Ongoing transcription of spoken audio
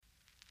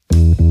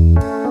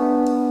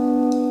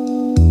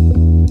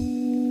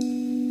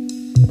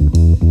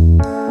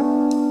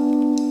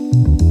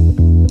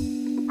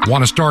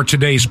Want to start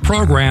today's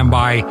program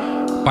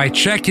by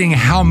checking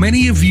how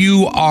many of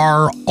you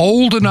are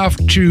old enough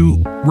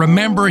to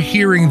remember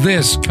hearing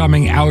this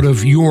coming out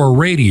of your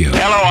radio.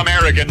 Hello,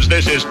 Americans.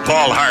 This is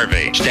Paul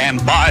Harvey.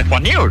 Stand by for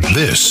news.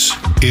 This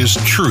is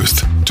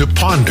Truth to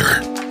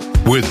Ponder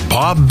with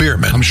Bob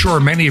Bierman. I'm sure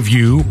many of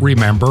you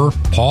remember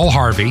Paul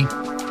Harvey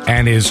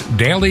and his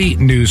daily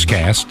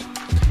newscast.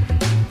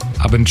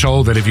 I've been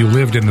told that if you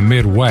lived in the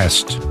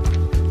Midwest,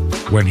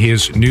 when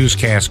his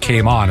newscast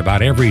came on,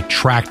 about every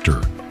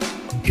tractor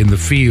in the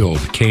field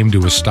came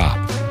to a stop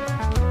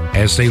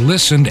as they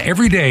listened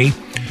every day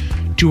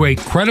to a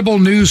credible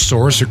news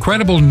source, a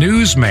credible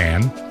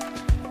newsman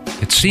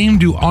that seemed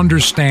to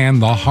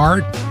understand the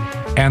heart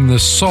and the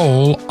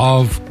soul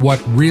of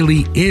what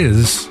really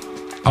is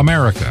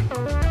America.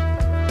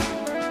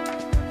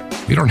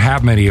 We don't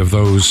have many of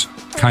those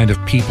kind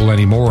of people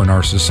anymore in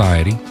our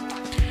society.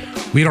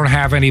 We don't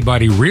have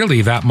anybody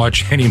really that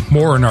much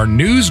anymore in our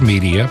news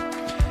media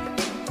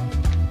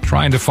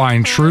trying to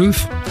find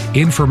truth,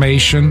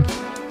 information,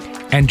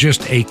 and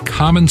just a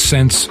common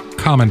sense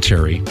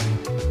commentary.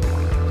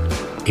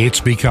 It's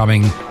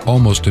becoming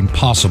almost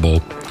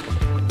impossible.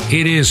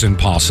 It is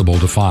impossible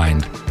to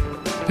find.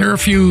 There are a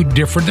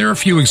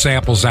few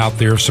examples out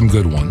there, some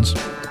good ones.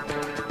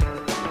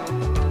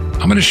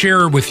 I'm going to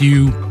share with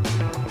you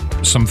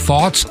some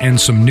thoughts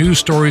and some news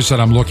stories that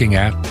I'm looking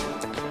at,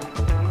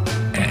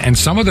 and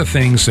some of the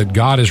things that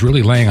God is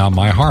really laying on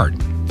my heart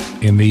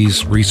in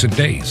these recent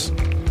days.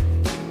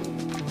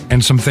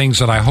 And some things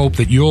that I hope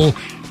that you'll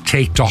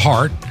take to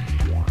heart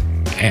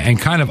and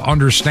kind of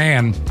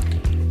understand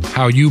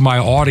how you, my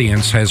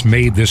audience, has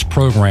made this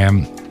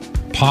program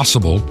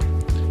possible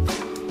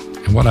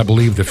and what I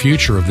believe the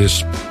future of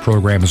this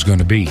program is going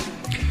to be.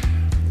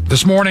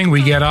 This morning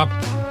we get up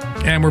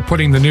and we're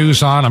putting the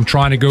news on. I'm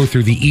trying to go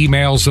through the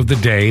emails of the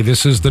day.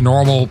 This is the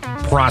normal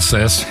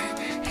process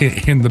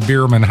in the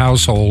Bierman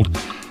household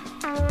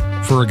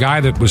for a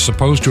guy that was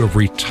supposed to have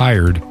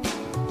retired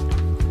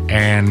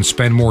and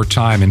spend more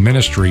time in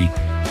ministry.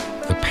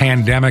 The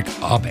pandemic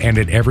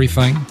upended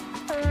everything,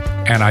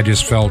 and I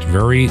just felt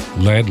very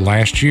led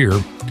last year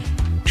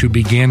to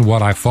begin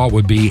what I thought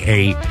would be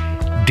a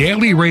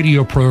daily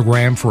radio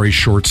program for a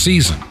short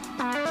season.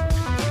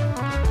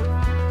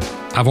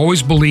 I've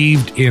always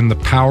believed in the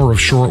power of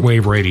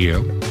shortwave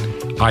radio.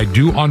 I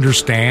do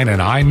understand,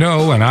 and I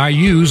know, and I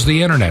use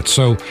the internet,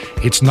 so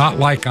it's not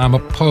like I'm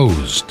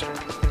opposed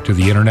to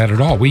the internet at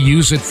all. We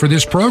use it for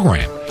this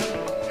program.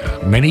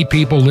 Many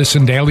people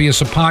listen daily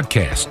as a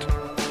podcast,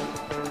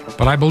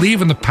 but I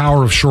believe in the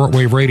power of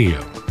shortwave radio.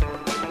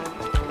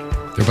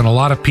 There have been a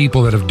lot of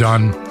people that have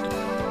done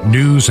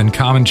news and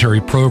commentary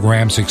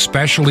programs,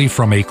 especially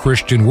from a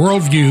Christian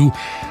worldview,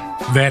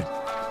 that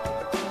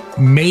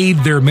made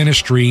their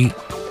ministry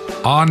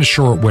on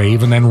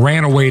shortwave and then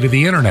ran away to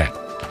the internet,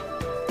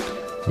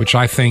 which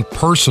I think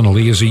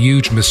personally is a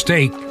huge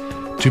mistake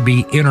to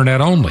be internet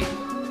only.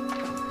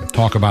 I'll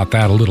talk about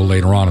that a little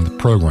later on in the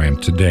program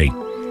today.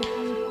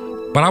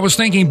 But I was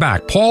thinking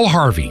back, Paul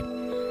Harvey.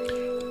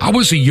 I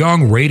was a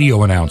young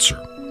radio announcer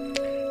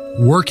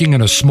working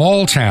in a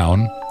small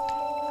town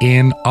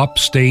in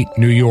upstate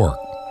New York.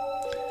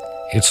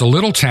 It's a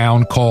little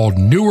town called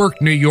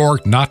Newark, New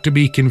York, not to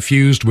be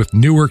confused with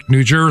Newark,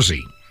 New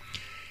Jersey.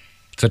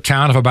 It's a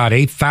town of about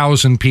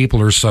 8,000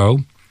 people or so,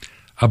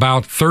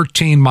 about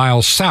 13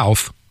 miles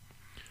south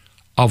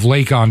of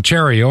Lake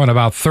Ontario and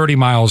about 30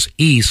 miles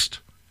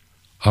east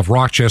of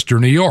Rochester,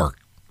 New York.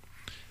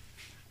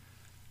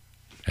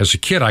 As a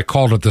kid, I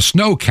called it the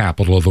snow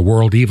capital of the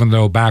world, even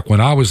though back when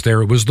I was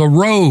there, it was the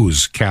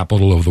rose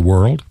capital of the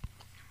world.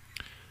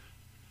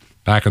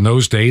 Back in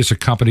those days, a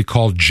company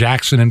called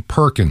Jackson &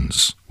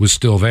 Perkins was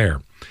still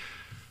there.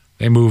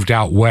 They moved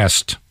out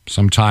west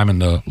sometime in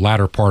the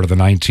latter part of the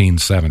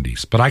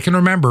 1970s. But I can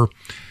remember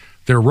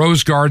their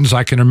rose gardens,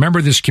 I can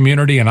remember this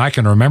community, and I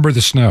can remember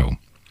the snow.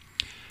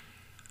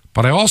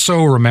 But I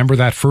also remember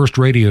that first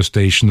radio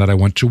station that I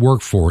went to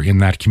work for in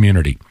that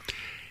community.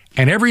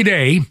 And every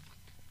day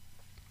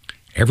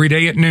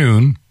at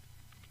noon,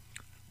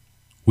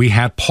 we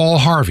had Paul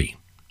Harvey.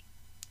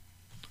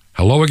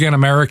 Hello again,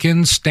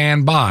 Americans.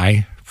 Stand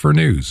by for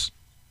news.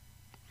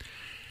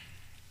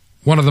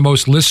 One of the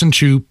most listened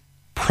to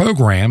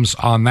programs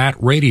on that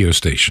radio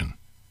station.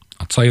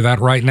 I'll tell you that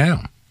right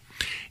now.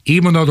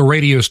 Even though the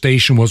radio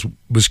station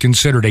was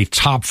considered a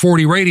top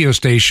 40 radio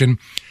station,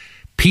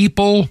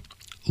 people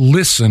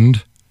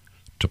listened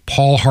to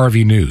Paul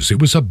Harvey News. It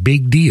was a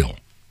big deal.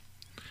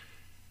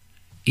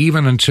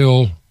 Even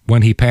until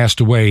when he passed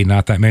away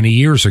not that many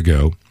years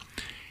ago,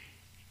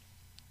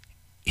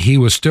 he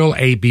was still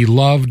a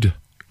beloved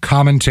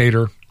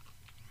commentator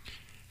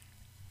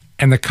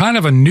and the kind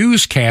of a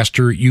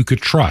newscaster you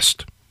could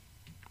trust.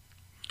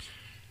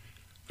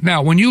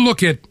 Now, when you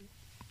look at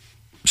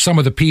some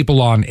of the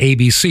people on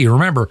ABC,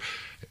 remember,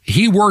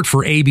 he worked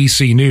for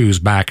ABC News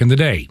back in the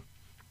day.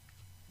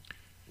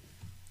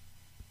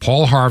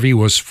 Paul Harvey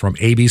was from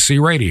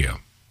ABC Radio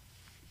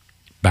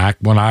back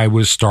when I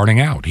was starting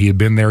out. He had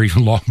been there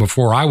even long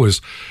before I was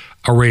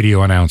a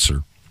radio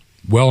announcer,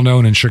 well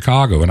known in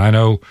Chicago. And I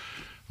know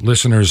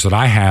listeners that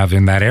I have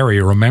in that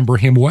area remember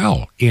him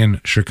well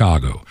in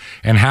Chicago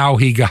and how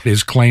he got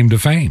his claim to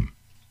fame.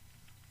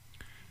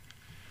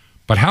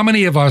 But how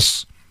many of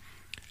us,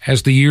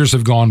 as the years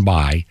have gone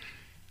by,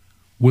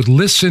 would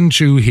listen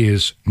to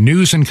his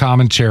news and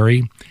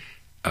commentary,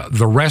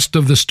 the rest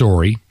of the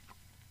story?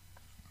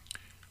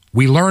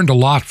 We learned a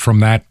lot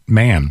from that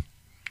man.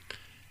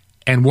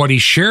 And what he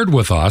shared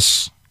with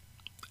us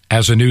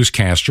as a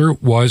newscaster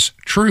was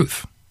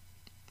truth.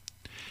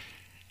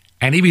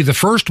 And he'd be the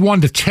first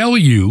one to tell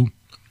you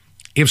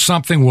if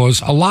something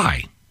was a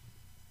lie.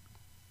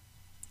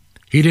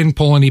 He didn't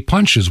pull any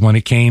punches when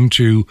it came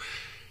to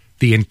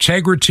the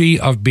integrity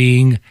of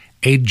being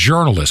a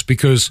journalist,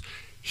 because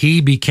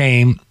he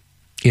became,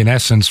 in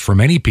essence, for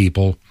many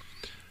people,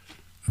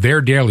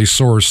 their daily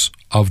source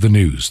of the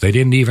news. They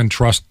didn't even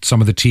trust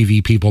some of the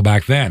TV people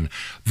back then,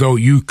 though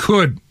you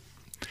could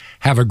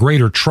have a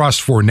greater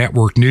trust for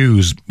network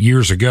news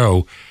years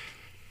ago.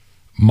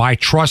 My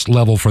trust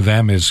level for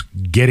them is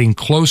getting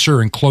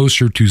closer and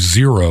closer to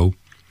zero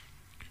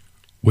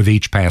with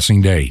each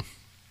passing day.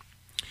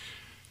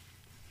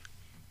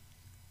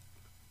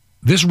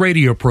 This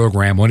radio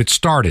program, when it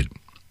started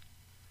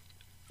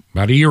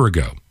about a year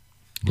ago,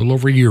 a little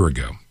over a year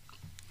ago,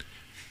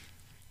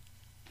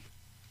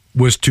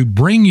 was to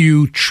bring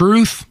you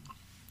truth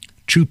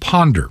to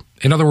ponder.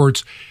 In other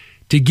words,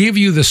 to give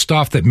you the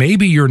stuff that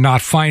maybe you're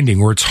not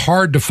finding, or it's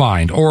hard to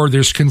find, or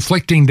there's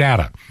conflicting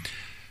data.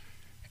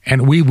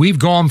 And we've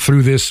gone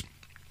through this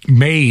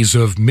maze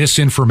of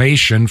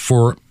misinformation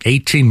for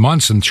 18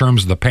 months in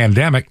terms of the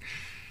pandemic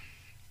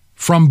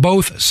from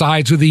both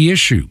sides of the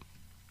issue.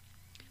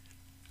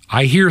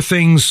 I hear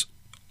things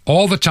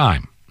all the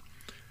time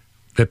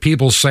that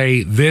people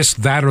say this,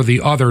 that, or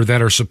the other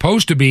that are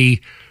supposed to be,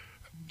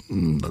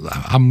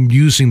 I'm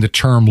using the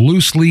term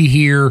loosely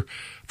here,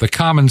 the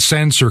common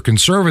sense or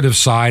conservative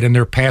side, and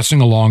they're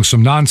passing along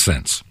some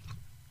nonsense.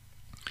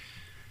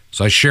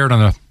 So I shared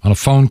on a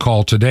phone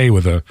call today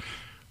with a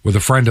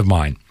friend of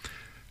mine.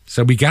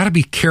 Said we got to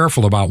be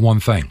careful about one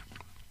thing.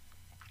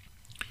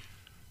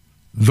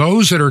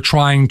 Those that are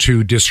trying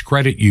to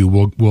discredit you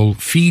will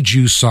feed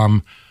you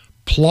some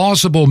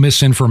plausible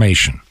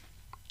misinformation.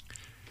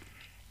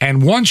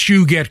 And once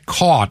you get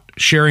caught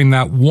sharing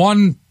that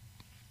one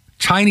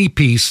tiny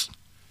piece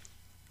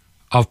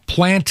of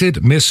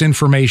planted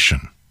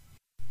misinformation,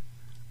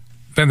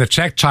 then the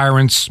tech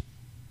tyrants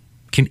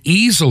can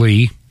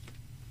easily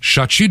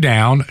shut you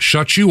down,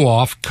 shut you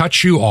off,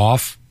 cut you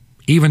off,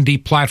 even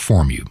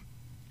deplatform you,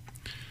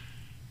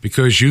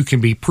 because you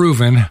can be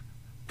proven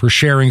for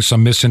sharing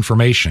some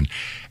misinformation.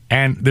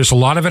 And there's a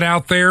lot of it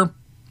out there.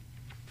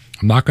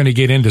 I'm not going to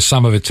get into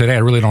some of it today. I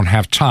really don't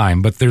have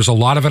time, but there's a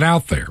lot of it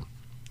out there.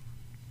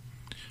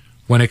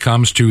 When it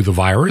comes to the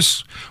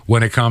virus,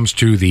 when it comes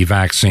to the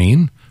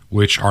vaccine,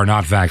 which are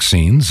not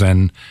vaccines,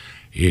 and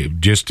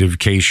just in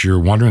case you're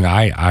wondering,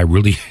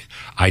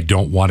 I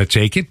don't want to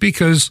take it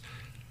because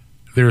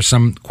there are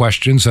some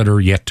questions that are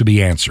yet to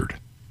be answered,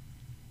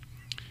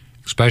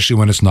 especially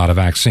when it's not a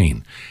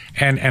vaccine.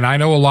 And I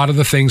know a lot of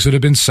the things that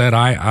have been said,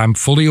 I'm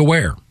fully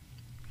aware.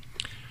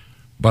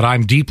 But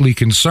I'm deeply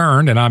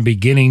concerned, and I'm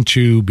beginning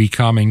to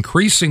become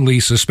increasingly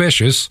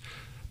suspicious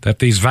that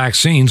these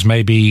vaccines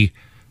may be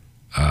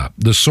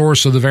the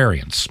source of the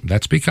variants.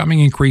 That's becoming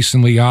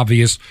increasingly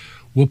obvious.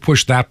 We'll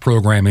push that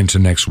program into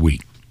next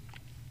week.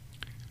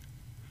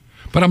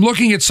 But I'm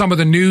looking at some of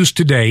the news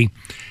today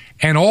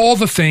and all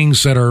the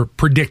things that are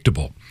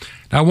predictable.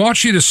 Now, I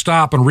want you to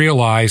stop and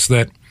realize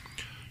that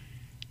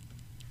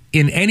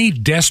in any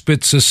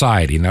despot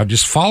society, now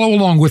just follow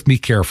along with me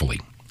carefully,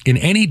 in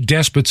any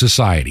despot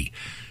society,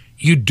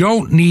 you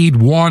don't need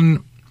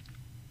one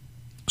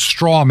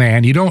straw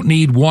man, you don't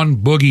need one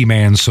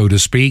boogeyman, so to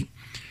speak.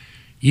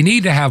 You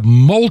need to have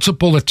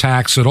multiple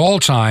attacks at all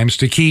times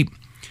to keep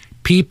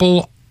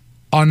people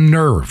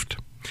unnerved.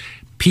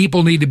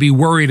 People need to be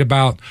worried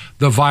about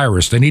the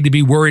virus. They need to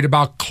be worried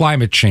about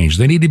climate change.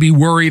 They need to be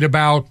worried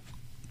about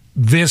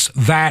this,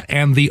 that,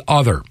 and the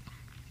other.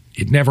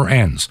 It never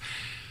ends.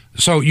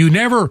 So you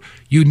never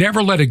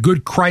let a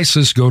good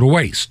crisis go to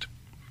waste.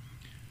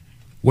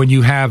 When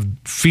you have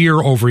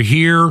fear over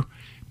here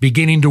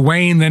beginning to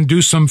wane, then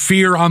do some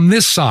fear on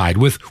this side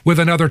with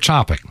another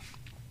topic.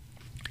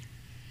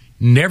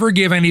 Never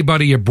give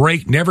anybody a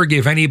break. Never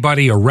give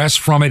anybody a rest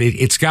from it.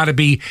 It's got to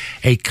be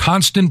a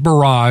constant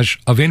barrage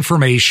of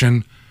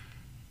information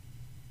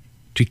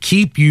to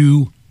keep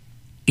you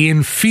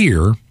in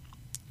fear,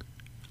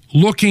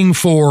 looking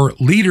for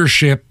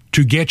leadership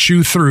to get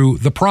you through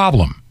the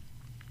problem.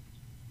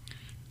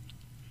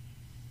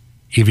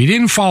 If you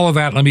didn't follow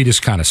that, let me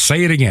just kind of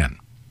say it again.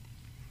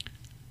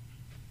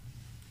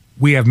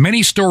 We have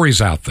many stories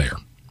out there,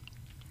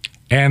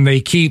 and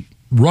they keep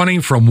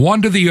running from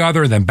one to the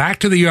other, then back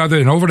to the other,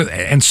 and over to,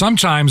 and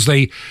sometimes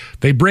they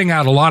bring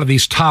out a lot of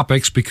these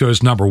topics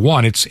because, number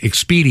one, it's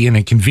expedient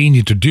and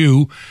convenient to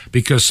do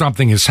because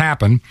something has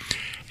happened,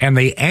 and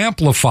they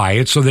amplify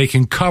it so they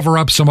can cover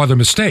up some other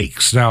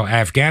mistakes. Now,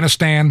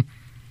 Afghanistan,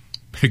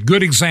 a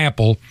good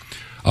example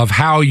of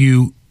how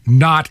you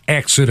not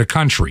exit a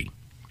country.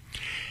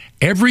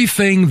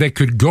 Everything that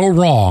could go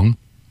wrong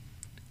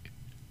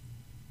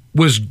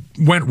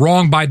went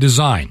wrong by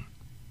design.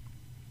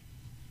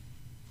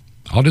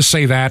 I'll just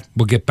say that.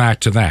 We'll get back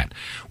to that.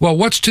 Well,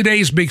 what's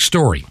today's big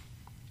story?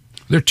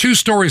 There are two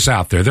stories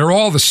out there. They're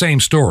all the same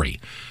story.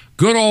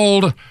 Good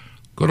old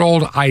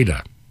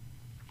Ida.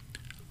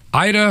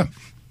 Ida,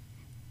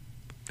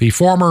 the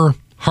former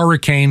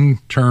hurricane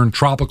turned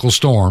tropical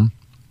storm,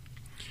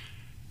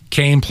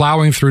 came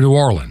plowing through New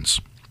Orleans.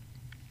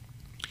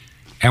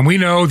 And we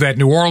know that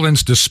New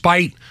Orleans,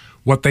 despite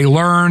what they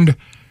learned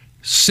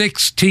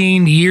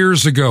 16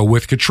 years ago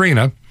with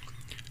Katrina,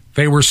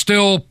 they were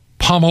still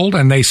pummeled,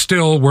 and they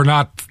still were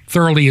not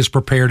thoroughly as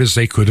prepared as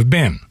they could have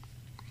been.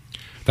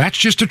 That's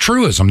just a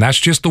truism. That's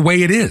just the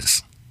way it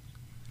is.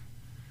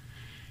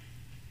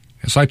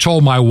 As I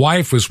told my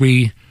wife, as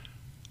we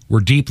were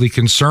deeply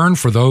concerned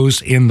for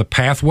those in the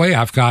pathway,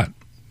 I've got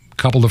a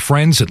couple of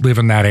friends that live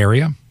in that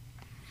area,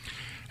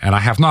 and I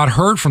have not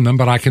heard from them,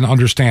 but I can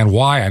understand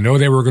why. I know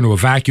they were going to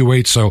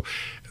evacuate, so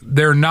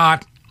they're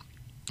not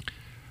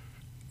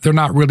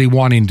really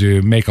wanting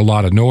to make a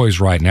lot of noise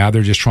right now.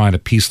 They're just trying to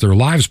piece their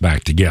lives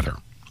back together.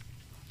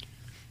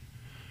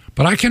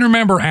 But I can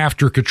remember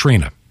after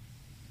Katrina,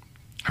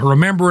 I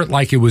remember it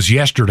like it was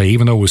yesterday,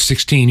 even though it was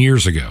 16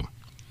 years ago,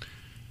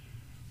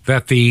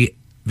 that the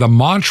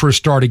mantra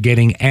started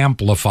getting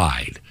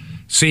amplified.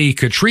 See,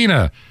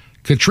 Katrina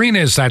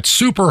is that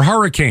super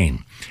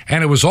hurricane,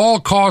 and it was all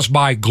caused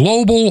by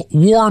global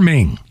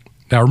warming.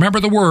 Now, remember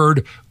the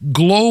word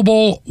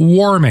global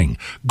warming.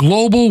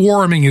 Global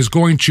warming is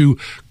going to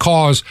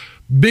cause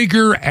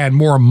bigger and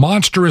more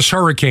monstrous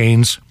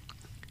hurricanes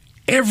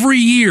every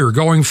year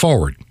going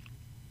forward.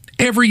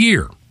 Every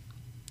year.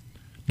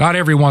 Not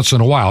every once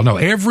in a while. No,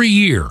 every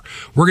year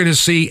we're going to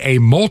see a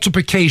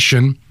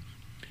multiplication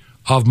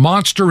of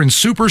monster and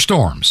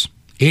superstorms.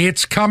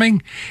 It's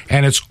coming,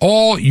 and it's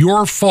all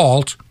your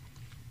fault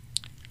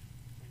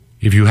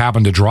if you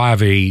happen to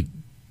drive a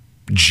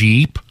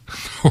Jeep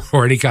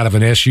or any kind of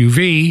an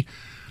SUV,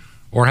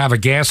 or have a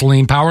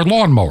gasoline-powered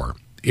lawnmower.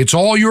 It's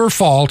all your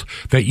fault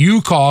that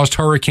you caused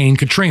Hurricane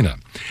Katrina.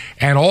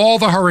 And all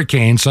the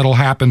hurricanes that'll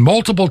happen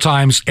multiple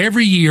times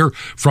every year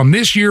from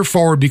this year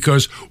forward,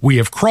 because we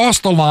have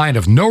crossed the line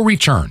of no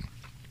return.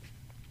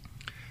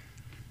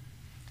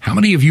 How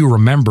many of you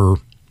remember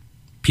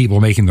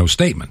people making those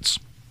statements?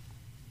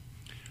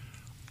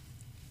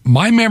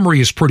 My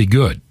memory is pretty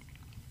good.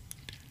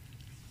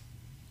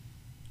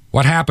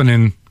 What happened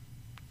in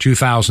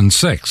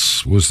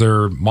 2006? Was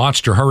there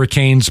monster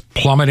hurricanes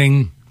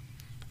plummeting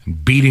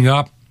and beating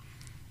up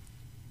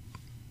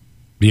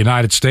the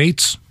United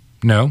States?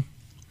 No.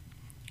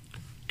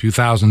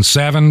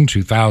 2007,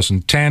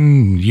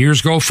 2010,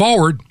 years go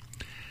forward.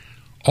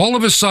 All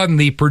of a sudden,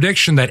 the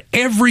prediction that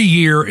every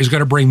year is going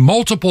to bring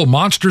multiple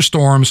monster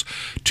storms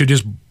to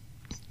just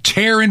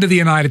tear into the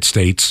United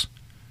States,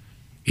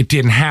 it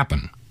didn't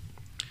happen.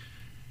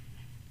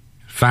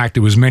 In fact,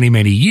 it was many,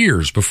 many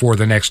years before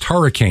the next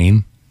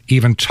hurricane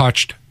even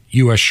touched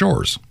U.S.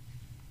 shores.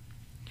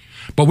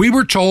 But we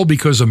were told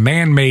because of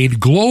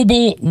man-made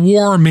global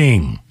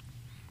warming,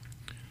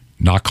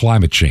 not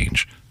climate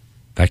change.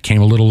 That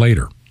came a little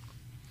later.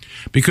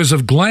 Because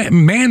of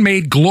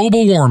man-made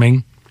global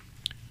warming,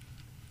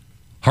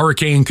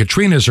 Hurricane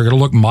Katrinas are going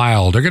to look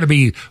mild. They're going to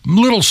be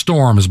little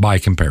storms by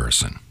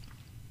comparison.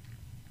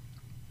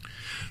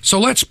 So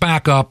let's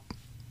back up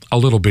a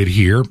little bit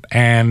here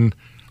and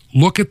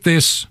look at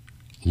this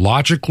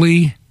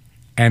logically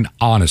and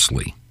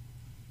honestly.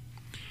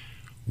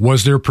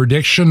 Was their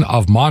prediction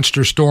of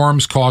monster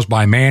storms caused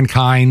by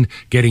mankind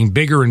getting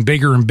bigger and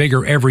bigger and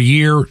bigger every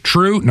year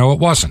true? No, it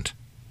wasn't.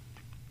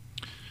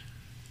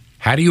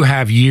 How do you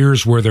have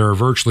years where there are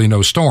virtually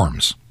no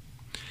storms?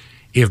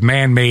 If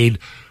man-made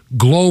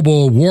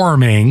global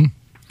warming...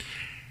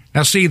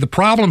 Now, see, the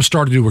problem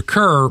started to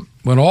occur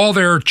when all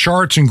their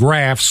charts and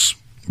graphs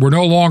were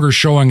no longer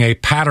showing a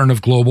pattern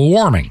of global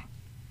warming.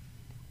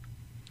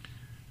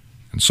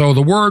 And so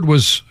the word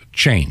was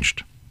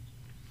changed.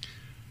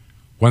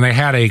 When they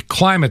had a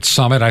climate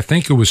summit, I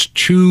think it was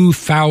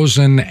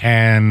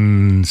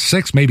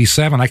 2006, maybe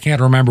 7, I can't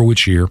remember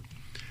which year,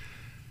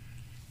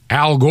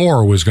 Al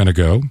Gore was going to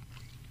go.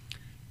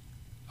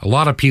 A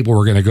lot of people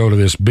were going to go to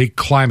this big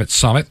climate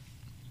summit,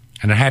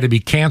 and it had to be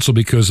canceled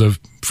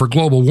for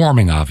global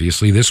warming,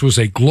 obviously. This was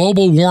a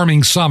global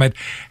warming summit,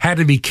 had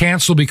to be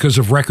canceled because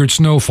of record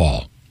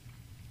snowfall.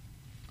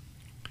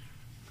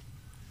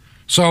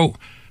 So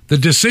the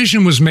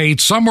decision was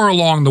made somewhere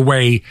along the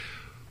way.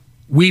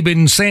 We've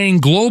been saying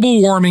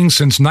global warming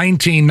since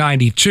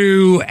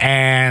 1992,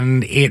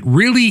 and it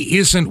really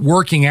isn't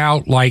working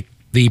out like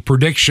the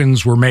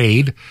predictions were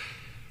made.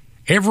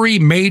 Every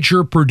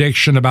major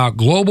prediction about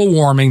global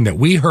warming that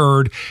we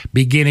heard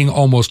beginning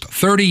almost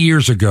 30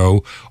 years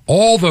ago,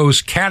 all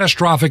those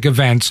catastrophic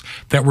events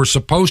that were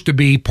supposed to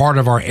be part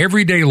of our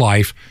everyday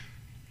life,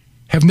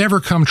 have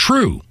never come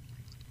true.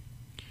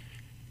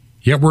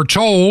 Yet we're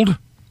told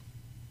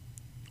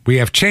We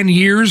have 10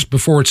 years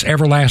before it's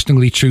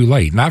everlastingly too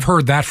late. And I've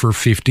heard that for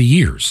 50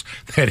 years.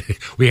 That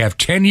we have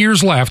 10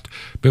 years left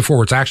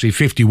before it's actually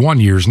 51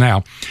 years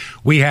now.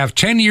 We have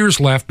 10 years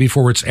left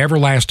before it's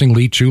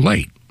everlastingly too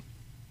late.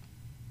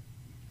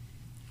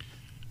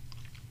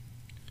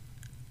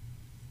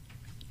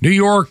 New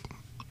York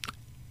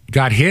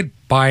got hit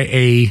by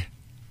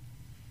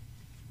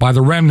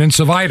the remnants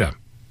of Ida.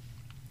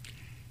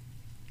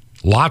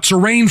 Lots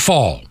of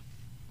rainfall,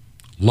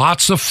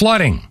 lots of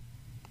flooding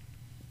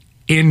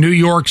in New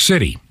York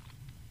City.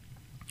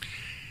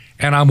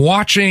 And I'm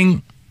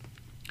watching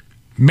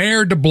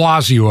Mayor de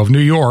Blasio of New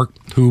York,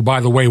 who, by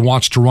the way,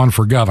 wants to run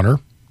for governor.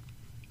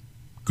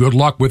 Good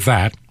luck with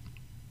that.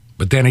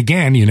 But then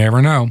again, you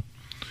never know.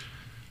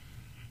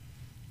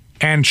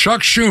 And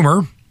Chuck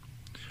Schumer,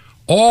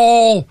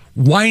 all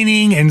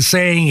whining and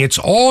saying it's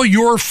all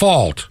your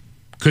fault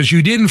because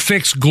you didn't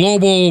fix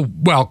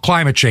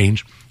climate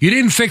change. You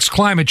didn't fix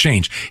climate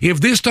change. If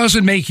this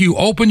doesn't make you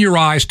open your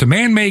eyes to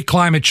man-made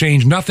climate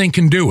change, nothing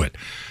can do it.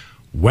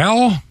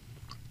 Well,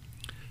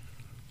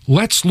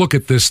 let's look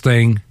at this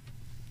thing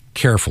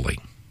carefully.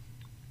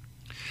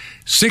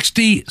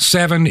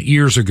 67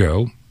 years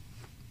ago,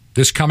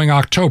 this coming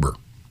October,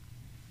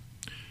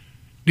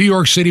 New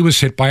York City was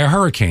hit by a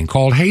hurricane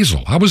called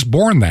Hazel. I was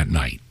born that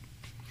night.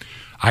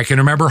 I can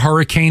remember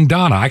Hurricane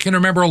Donna. I can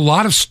remember a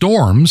lot of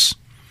storms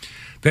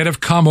that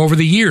have come over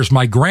the years.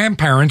 My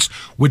grandparents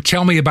would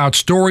tell me about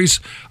stories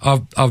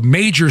of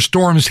major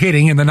storms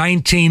hitting in the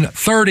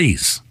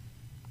 1930s.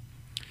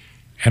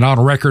 And on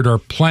record are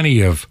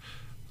plenty of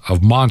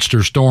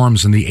monster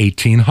storms in the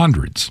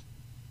 1800s.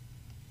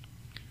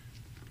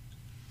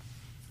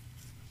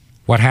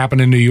 What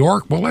happened in New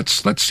York? Well,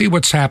 let's see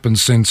what's happened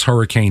since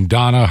Hurricane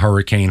Donna,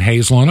 Hurricane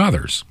Hazel, and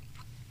others.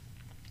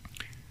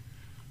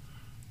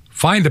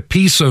 Find a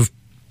piece of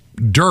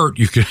dirt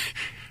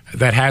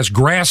that has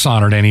grass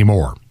on it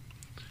anymore.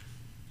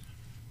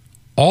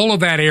 All of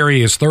that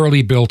area is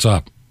thoroughly built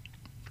up.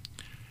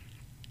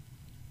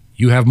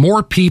 You have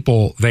more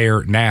people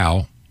there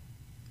now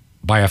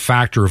by a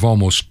factor of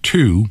almost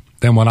 2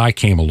 than when I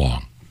came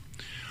along.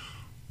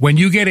 When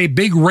you get a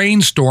big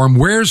rainstorm,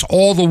 where's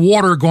all the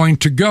water going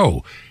to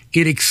go?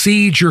 It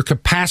exceeds your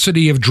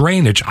capacity of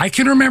drainage. I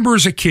can remember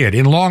as a kid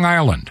in Long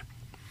Island,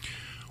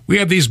 we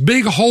had these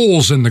big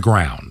holes in the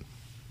ground.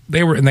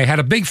 They had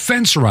a big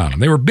fence around them.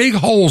 They were big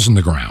holes in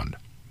the ground.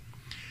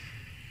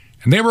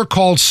 And they were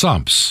called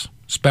sumps,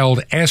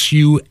 spelled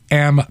S-U-M-P-S,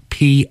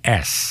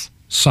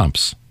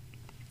 sumps.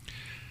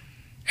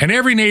 And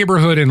every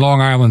neighborhood in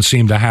Long Island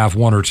seemed to have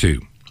 1 or 2.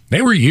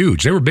 They were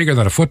huge. They were bigger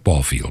than a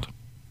football field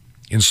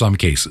in some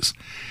cases.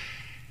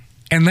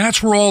 And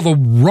that's where all the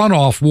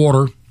runoff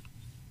water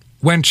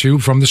went to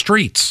from the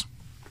streets.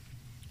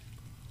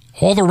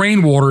 All the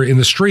rainwater in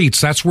the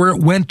streets, that's where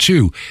it went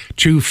to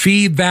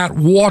feed that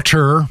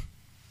water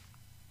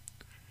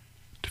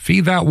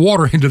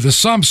into the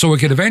sump so it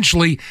could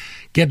eventually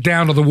get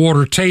down to the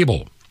water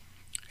table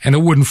and it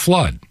wouldn't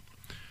flood.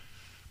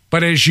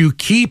 But as you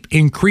keep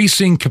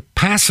increasing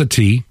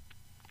capacity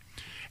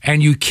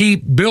and you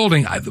keep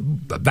building,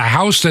 the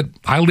house that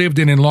I lived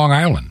in Long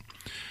Island,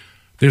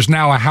 there's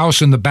now a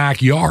house in the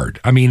backyard.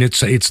 I mean,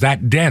 it's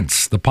that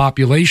dense. The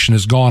population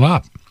has gone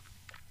up.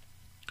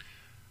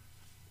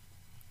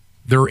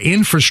 Their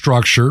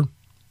infrastructure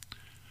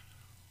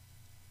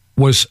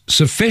was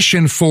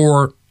sufficient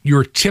for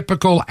your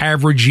typical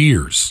average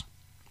years.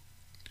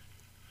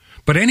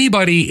 But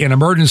anybody in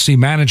emergency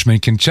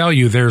management can tell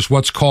you there's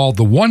what's called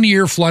the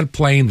 1-year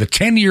floodplain, the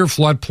 10-year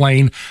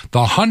floodplain,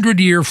 the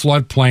 100-year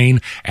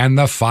floodplain, and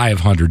the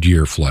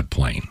 500-year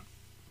floodplain.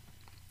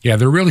 Yeah,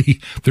 there really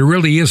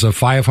is a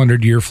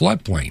 500-year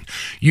floodplain.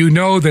 You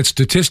know that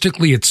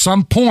statistically at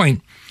some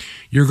point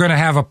you're going to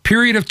have a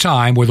period of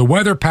time where the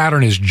weather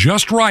pattern is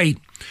just right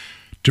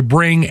to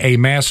bring a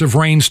massive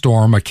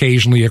rainstorm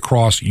occasionally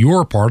across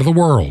your part of the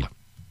world.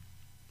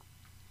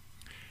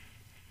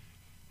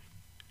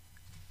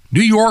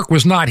 New York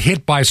was not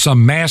hit by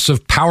some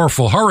massive,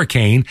 powerful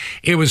hurricane.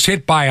 It was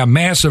hit by a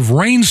massive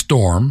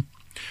rainstorm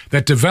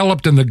that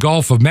developed in the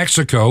Gulf of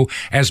Mexico,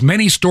 as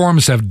many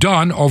storms have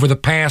done over the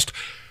past,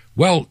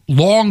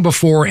 long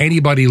before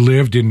anybody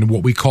lived in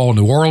what we call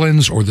New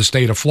Orleans or the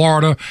state of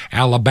Florida,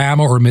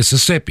 Alabama, or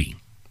Mississippi.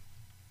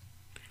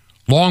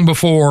 Long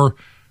before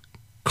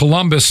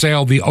Columbus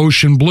sailed the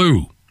ocean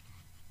blue.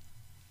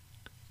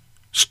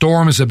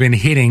 Storms have been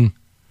hitting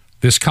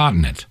this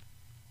continent.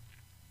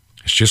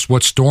 It's just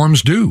what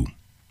storms do.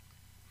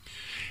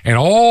 And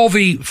all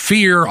the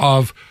fear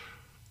of,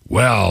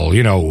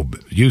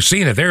 you've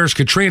seen it, there's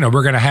Katrina,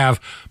 we're going to have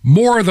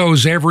more of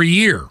those every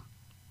year.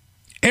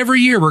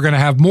 Every year we're going to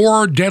have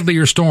more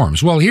deadlier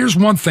storms. Well, here's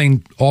one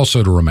thing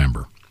also to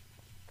remember.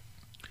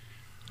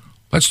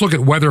 Let's look at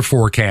weather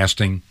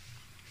forecasting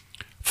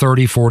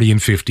 30, 40,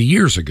 and 50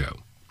 years ago.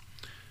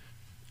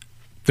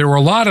 There were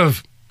a lot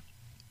of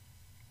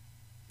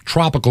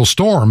tropical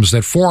storms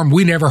that formed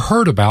we never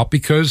heard about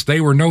because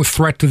they were no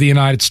threat to the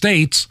United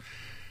States,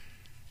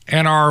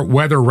 and our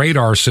weather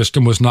radar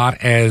system was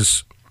not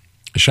as,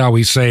 shall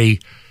we say,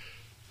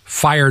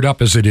 fired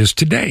up as it is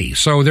today.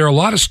 So there are a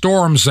lot of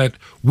storms that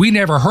we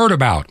never heard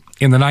about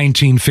in the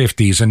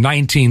 1950s and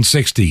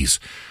 1960s,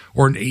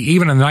 or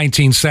even in the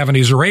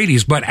 1970s or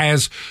 80s. But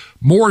as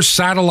more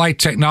satellite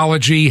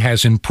technology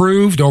has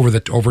improved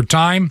over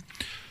time,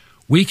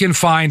 we can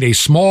find a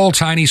small,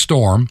 tiny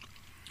storm.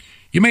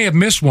 You may have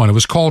missed one. It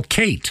was called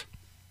Kate.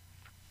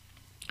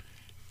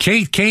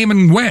 Kate came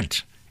and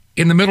went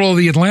in the middle of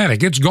the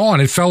Atlantic. It's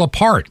gone. It fell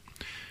apart.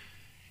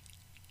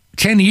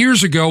 10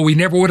 years ago, we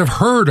never would have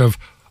heard of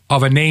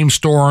a named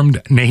storm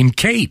named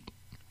Kate.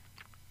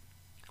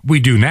 We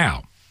do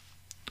now.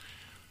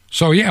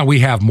 So, yeah, we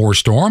have more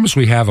storms.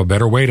 We have a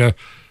better way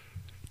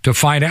to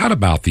find out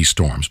about these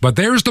storms. But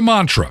there's the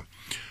mantra.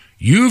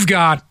 You've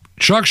got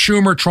Chuck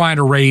Schumer trying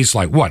to raise,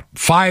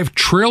 $5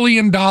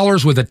 trillion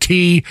with a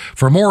T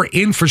for more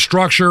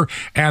infrastructure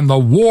and the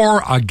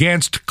war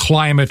against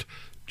climate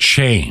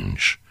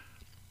change.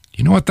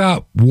 You know what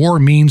that war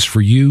means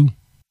for you?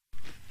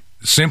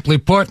 Simply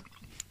put,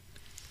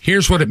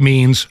 here's what it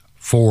means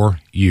for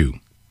you.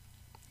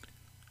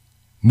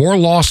 More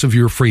loss of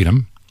your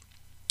freedom.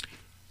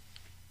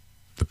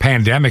 The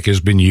pandemic has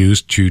been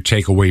used to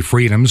take away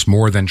freedoms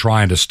more than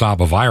trying to stop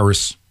a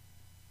virus.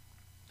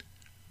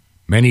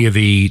 Many of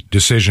the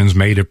decisions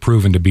made have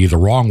proven to be the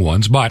wrong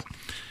ones, but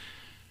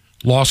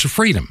loss of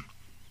freedom.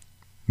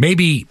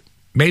 Maybe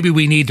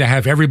we need to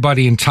have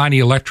everybody in tiny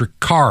electric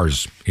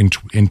cars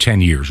in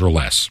 10 years or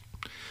less.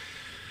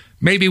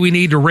 Maybe we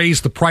need to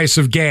raise the price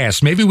of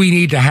gas. Maybe we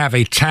need to have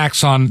a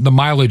tax on the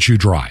mileage you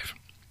drive.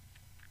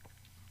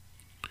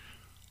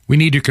 We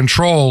need to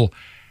control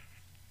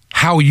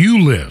how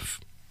you live,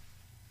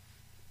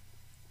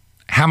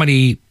 how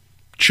many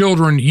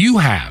children you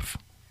have,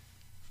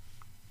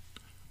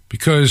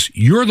 because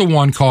you're the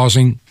one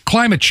causing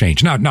climate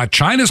change. Now,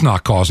 China's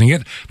not causing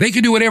it. They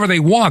can do whatever they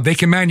want. They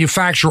can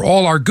manufacture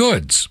all our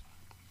goods.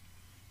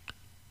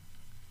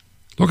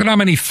 Look at how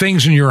many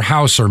things in your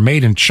house are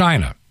made in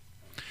China.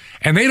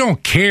 And they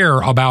don't care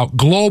about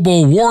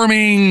global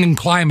warming and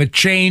climate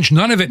change.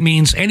 None of it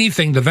means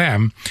anything to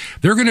them.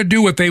 They're going to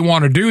do what they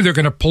want to do. They're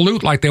going to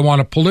pollute like they want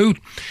to pollute.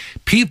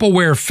 People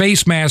wear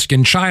face masks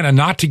in China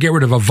not to get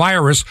rid of a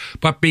virus,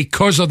 but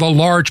because of the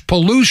large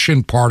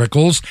pollution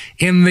particles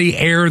in the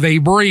air they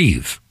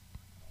breathe.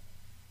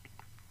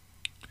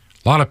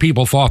 A lot of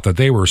people thought that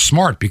they were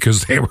smart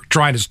because they were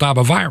trying to stop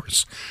a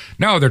virus.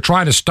 No, they're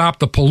trying to stop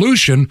the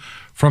pollution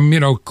from,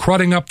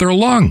 cruding up their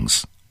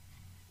lungs.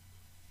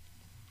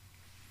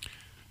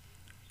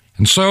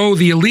 And so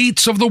the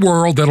elites of the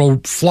world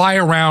that'll fly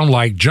around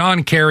like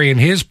John Kerry in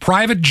his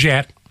private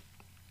jet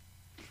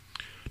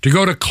to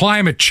go to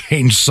climate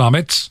change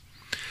summits,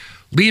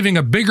 leaving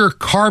a bigger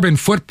carbon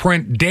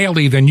footprint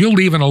daily than you'll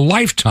leave in a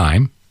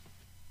lifetime,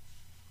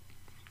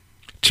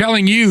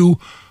 telling you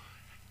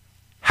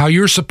how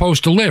you're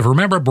supposed to live.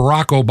 Remember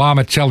Barack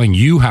Obama telling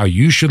you how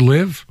you should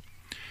live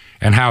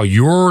and how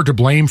you're to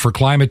blame for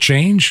climate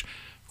change?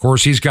 Of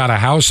course, he's got a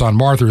house on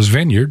Martha's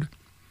Vineyard.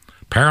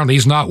 Apparently,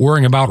 he's not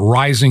worrying about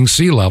rising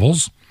sea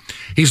levels.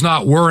 He's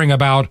not worrying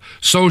about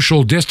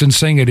social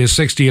distancing at his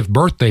 60th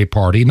birthday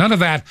party. None of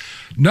that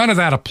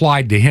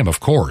applied to him, of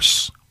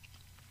course.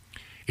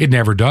 It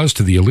never does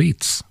to the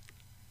elites.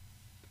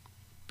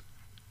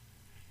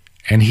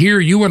 And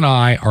here you and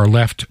I are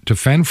left to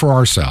fend for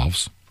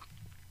ourselves,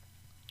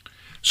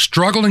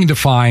 struggling to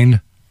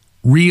find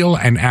real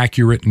and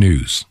accurate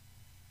news.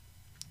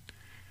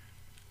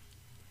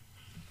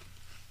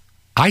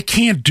 I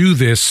can't do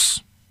this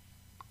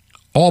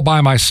all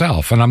by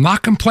myself, and I'm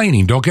not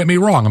complaining. Don't get me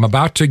wrong. I'm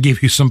about to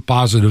give you some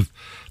positive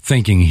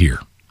thinking here.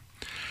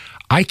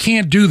 I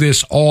can't do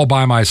this all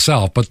by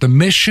myself, but the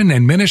mission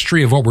and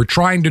ministry of what we're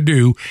trying to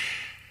do,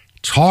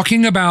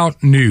 talking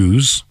about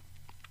news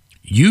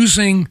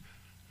using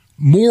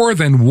more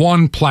than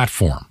one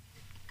platform.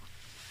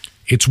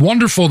 It's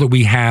wonderful that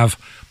we have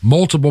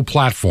multiple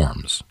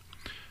platforms.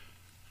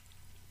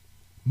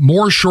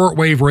 More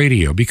shortwave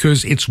radio,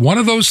 because it's one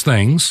of those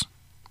things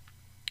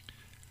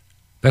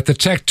that the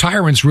tech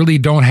tyrants really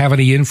don't have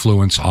any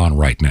influence on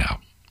right now.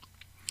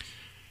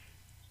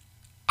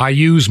 I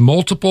use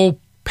multiple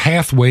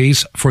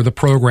pathways for the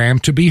program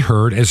to be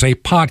heard as a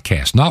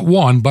podcast, not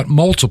one, but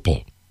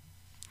multiple,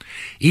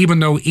 even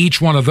though each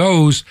one of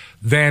those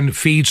then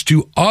feeds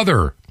to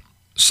other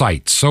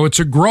sites. So it's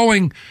a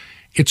growing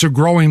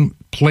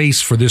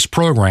place for this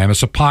program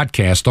as a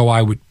podcast, though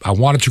I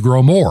want it to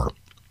grow more.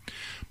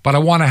 But I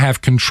want to have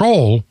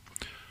control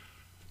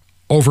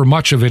over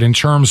much of it in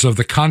terms of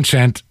the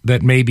content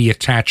that may be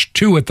attached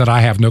to it that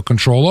I have no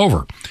control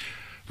over.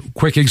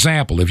 Quick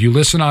example, if you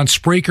listen on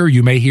Spreaker,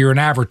 you may hear an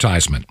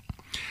advertisement.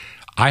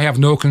 I have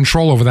no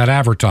control over that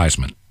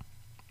advertisement.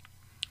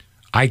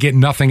 I get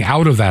nothing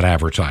out of that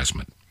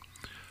advertisement.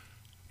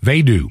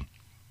 They do.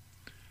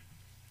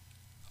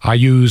 I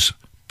use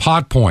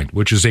Podpoint,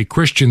 which is a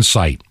Christian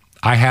site.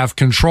 I have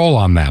control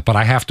on that, but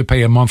I have to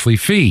pay a monthly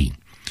fee.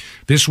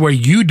 This way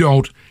you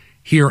don't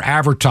hear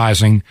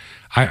advertising.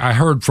 I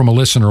heard from a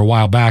listener a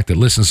while back that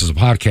listens to the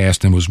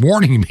podcast and was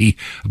warning me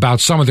about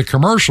some of the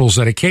commercials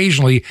that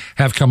occasionally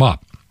have come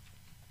up.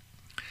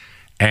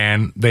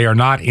 and they are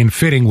not in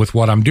fitting with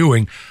what I'm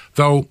doing,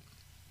 though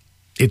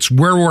it's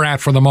where we're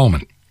at for the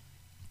moment.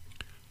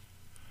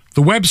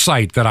 The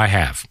website that I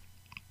have,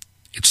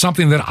 it's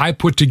something that I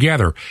put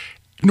together.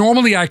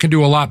 Normally, I can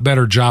do a lot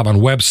better job on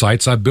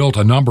websites. I've built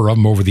a number of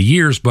them over the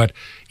years, but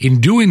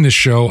in doing this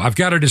show, I've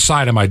got to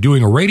decide, am I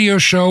doing a radio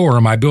show or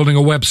am I building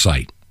a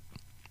website?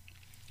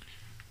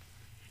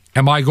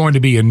 Am I going to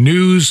be a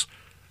news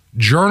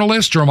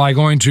journalist or am I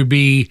going to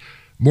be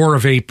more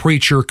of a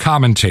preacher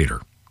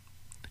commentator?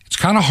 It's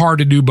kind of hard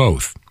to do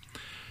both.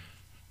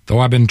 Though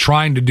I've been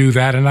trying to do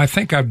that, and I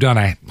think I've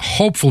done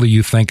hopefully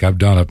you think I've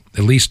done at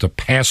least a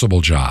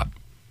passable job.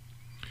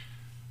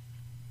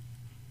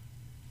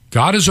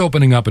 God is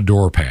opening up a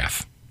door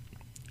path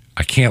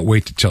I can't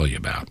wait to tell you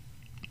about.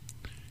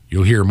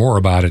 You'll hear more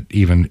about it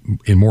even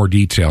in more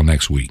detail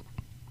next week.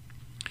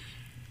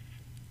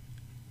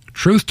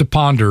 Truth to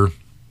Ponder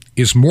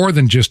is more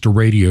than just a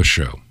radio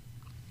show.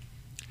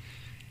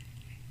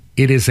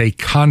 It is a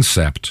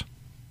concept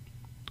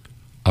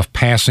of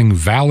passing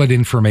valid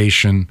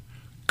information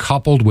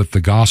coupled with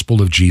the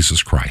gospel of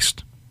Jesus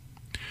Christ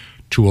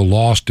to a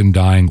lost and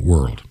dying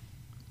world.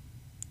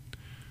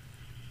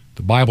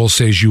 The Bible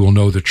says you will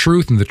know the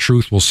truth and the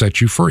truth will set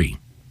you free.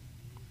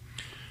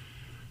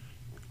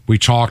 We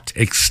talked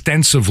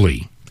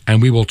extensively,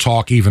 and we will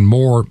talk even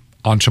more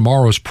on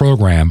tomorrow's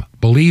program,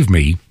 believe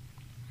me,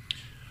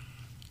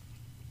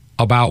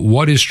 about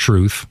what is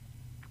truth,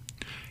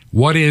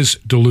 what is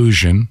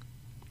delusion,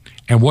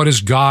 and what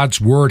does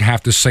God's Word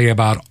have to say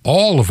about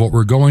all of what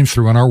we're going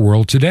through in our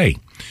world today.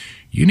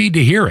 You need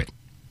to hear it.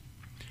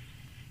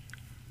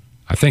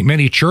 I think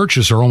many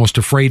churches are almost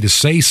afraid to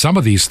say some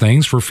of these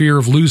things for fear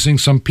of losing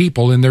some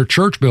people in their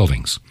church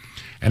buildings.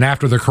 And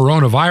after the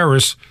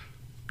coronavirus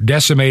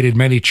decimated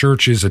many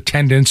churches'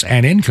 attendance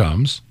and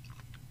incomes,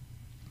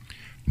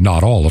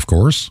 not all, of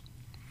course,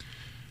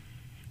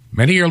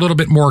 many are a little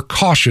bit more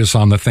cautious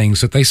on the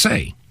things that they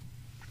say.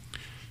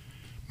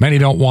 Many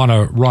don't want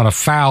to run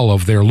afoul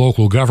of their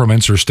local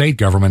governments or state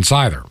governments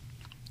either,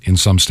 in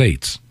some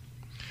states.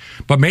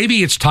 But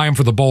maybe it's time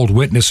for the bold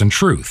witness and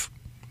truth.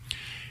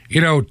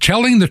 You know,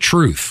 telling the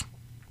truth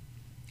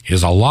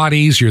is a lot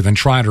easier than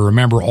trying to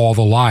remember all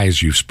the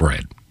lies you've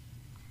spread.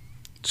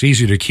 It's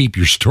easier to keep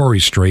your story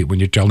straight when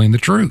you're telling the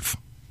truth.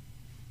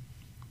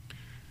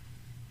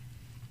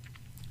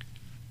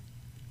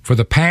 For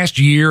the past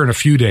year and a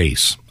few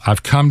days,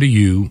 I've come to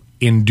you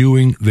in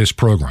doing this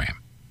program,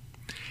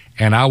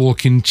 and I will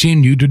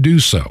continue to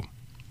do so.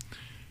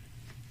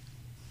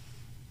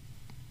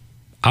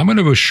 I'm going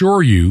to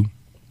assure you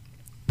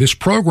this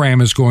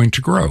program is going to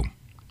grow.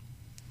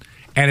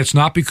 And it's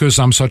not because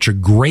I'm such a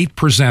great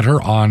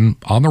presenter on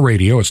the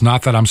radio. It's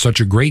not that I'm such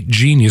a great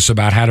genius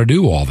about how to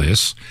do all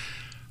this.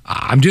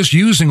 I'm just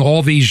using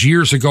all these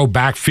years ago,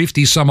 back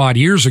 50 some odd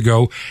years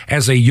ago,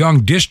 as a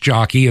young disc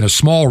jockey in a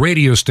small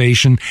radio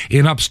station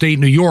in upstate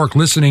New York,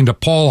 listening to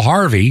Paul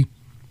Harvey,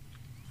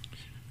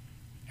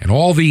 and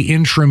all the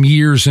interim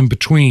years in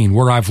between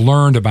where I've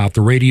learned about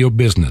the radio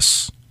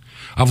business.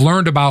 I've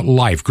learned about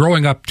life.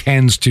 Growing up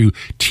tends to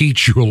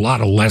teach you a lot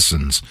of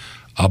lessons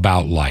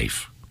about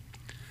life.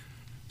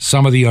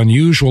 Some of the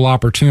unusual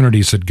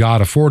opportunities that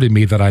God afforded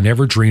me that I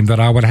never dreamed that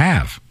I would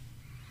have,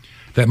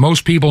 that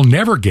most people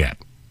never get.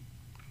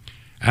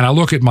 And I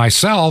look at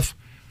myself,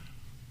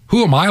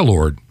 who am I,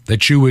 Lord,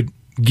 that you would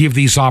give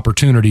these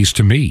opportunities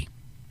to me?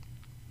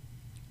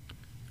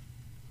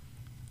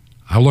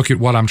 I look at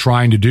what I'm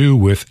trying to do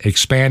with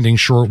expanding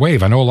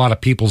shortwave. I know a lot of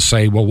people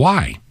say, well,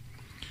 why?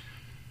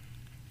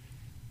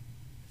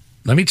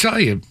 Let me tell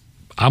you,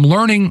 I'm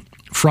learning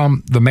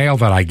from the mail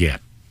that I get.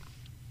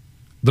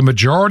 The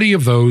majority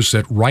of those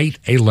that write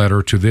a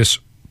letter to this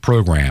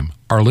program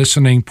are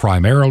listening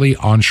primarily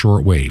on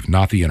shortwave,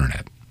 not the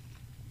internet.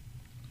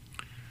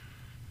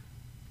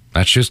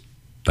 That's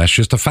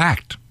just a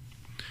fact.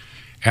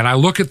 And I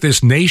look at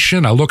this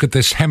nation, I look at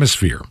this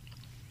hemisphere.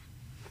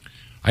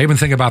 I even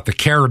think about the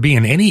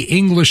Caribbean, any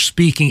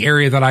English-speaking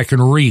area that I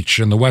can reach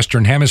in the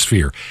Western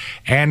Hemisphere.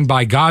 And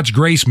by God's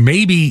grace,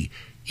 maybe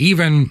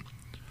even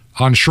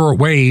on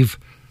shortwave,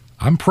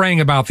 I'm praying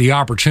about the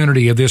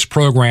opportunity of this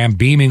program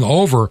beaming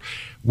over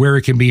where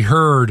it can be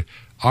heard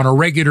on a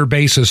regular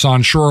basis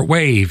on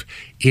shortwave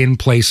in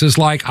places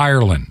like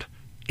Ireland,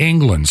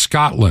 England,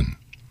 Scotland,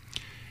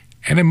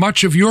 and in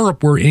much of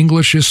Europe where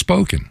English is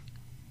spoken.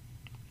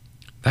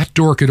 That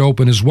door could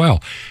open as well.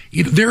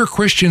 There are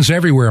Christians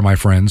everywhere, my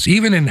friends,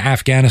 even in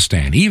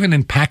Afghanistan, even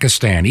in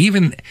Pakistan,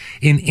 even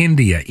in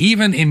India,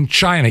 even in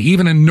China,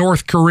 even in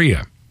North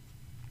Korea.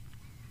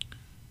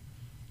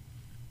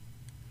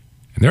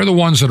 And they're the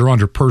ones that are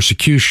under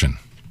persecution.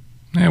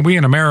 And we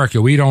in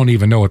America, we don't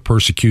even know what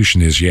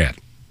persecution is yet.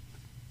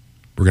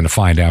 We're going to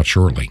find out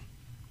shortly.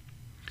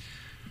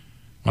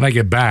 When I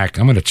get back,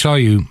 I'm going to tell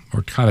you,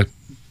 or kind of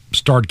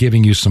start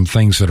giving you some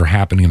things that are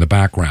happening in the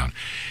background.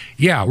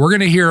 Yeah, we're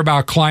going to hear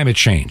about climate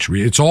change.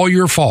 It's all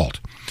your fault.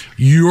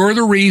 You're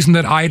the reason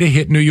that Ida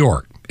hit New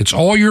York. It's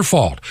all your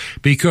fault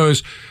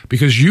because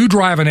you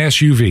drive an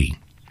SUV,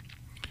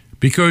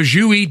 because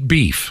you eat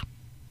beef.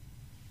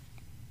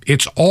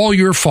 It's all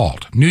your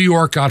fault. New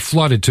York got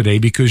flooded today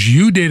because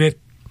you did it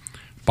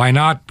by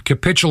not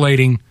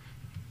capitulating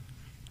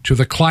to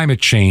the climate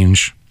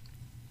change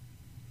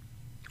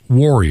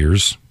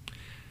warriors.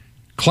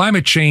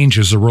 Climate change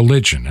is a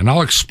religion, and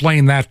I'll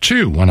explain that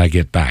too when I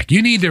get back.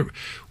 You need to.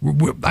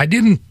 I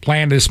didn't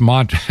plan this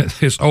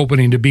this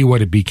opening to be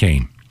what it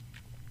became.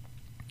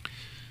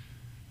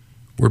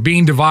 We're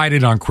being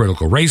divided on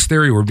critical race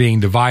theory. We're being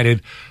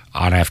divided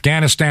on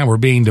Afghanistan. We're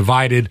being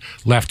divided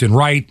left and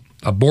right.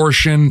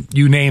 Abortion,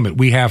 you name it.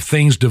 We have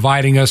things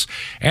dividing us,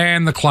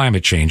 and the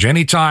climate change.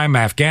 Anytime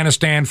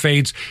Afghanistan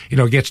fades,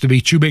 gets to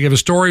be too big of a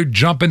story,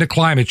 jump into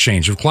climate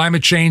change. If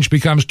climate change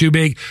becomes too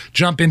big,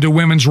 jump into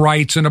women's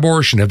rights and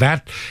abortion. If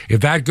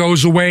that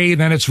goes away,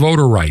 then it's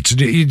voter rights.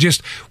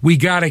 We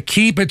got to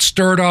keep it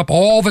stirred up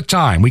all the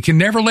time. We can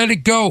never let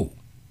it go.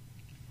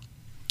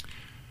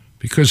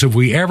 Because if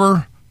we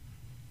ever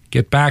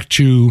get back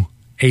to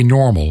a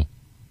normal,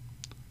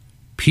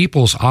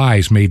 people's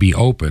eyes may be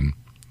open,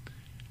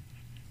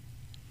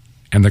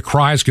 and the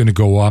cry is going to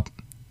go up,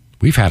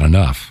 we've had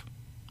enough.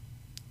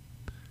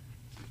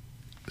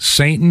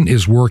 Satan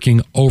is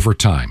working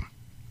overtime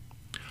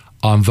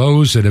on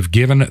those that have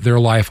given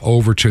their life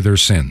over to their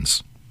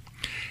sins.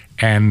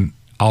 And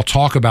I'll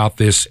talk about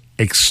this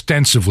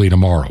extensively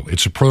tomorrow.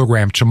 It's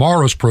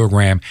tomorrow's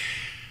program.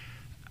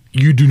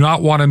 You do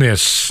not want to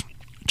miss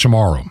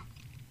tomorrow.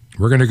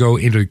 We're going to go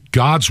into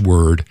God's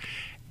Word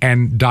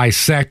and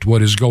dissect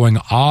what is going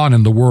on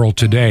in the world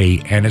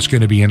today, and it's going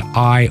to be an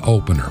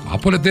eye-opener. I'll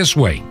put it this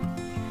way.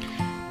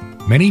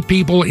 Many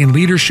people in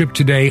leadership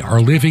today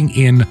are living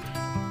in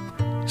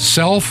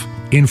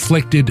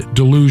self-inflicted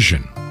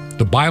delusion.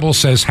 The Bible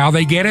says how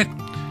they get it.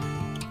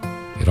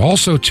 It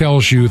also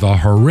tells you the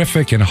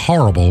horrific and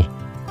horrible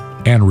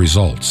end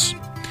results.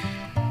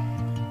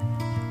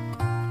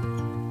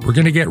 We're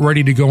going to get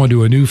ready to go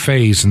into a new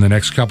phase in the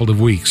next couple of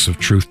weeks of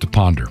Truth to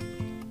Ponder.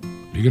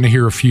 You're going to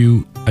hear a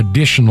few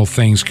additional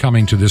things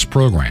coming to this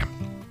program.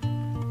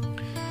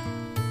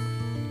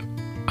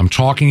 I'm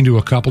talking to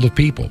a couple of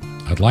people.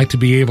 I'd like to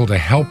be able to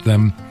help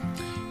them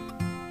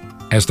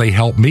as they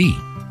help me.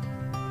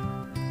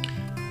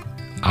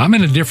 I'm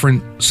in a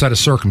different set of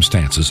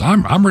circumstances.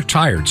 I'm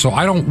retired, so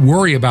I don't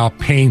worry about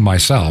paying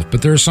myself,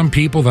 but there are some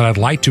people that I'd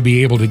like to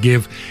be able to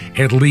give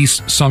at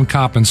least some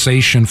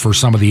compensation for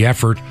some of the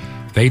effort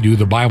they do.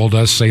 The Bible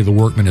does say the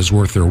workman is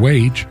worth their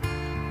wage,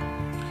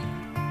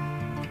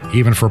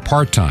 even for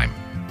part-time.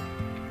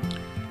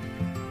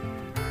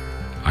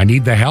 I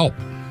need the help.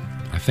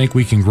 I think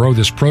we can grow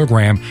this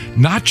program,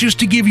 not just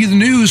to give you the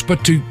news,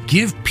 but to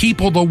give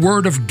people the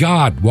Word of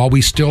God while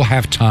we still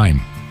have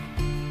time.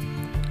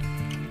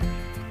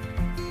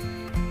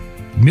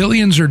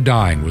 Millions Are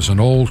Dying was an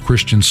old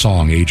Christian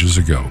song ages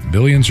ago.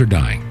 Millions are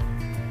dying.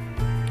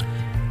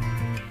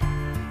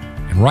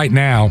 And right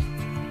now,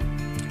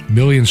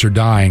 millions are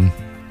dying,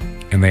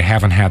 and they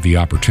haven't had the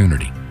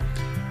opportunity.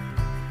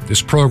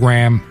 This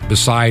program,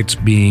 besides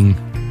being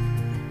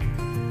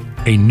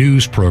a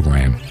news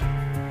program,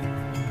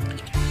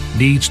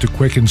 needs to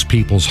quicken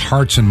people's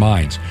hearts and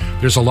minds.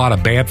 There's a lot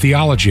of bad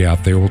theology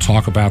out there. We'll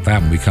talk about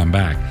that when we come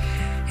back.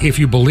 If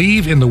you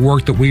believe in the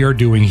work that we are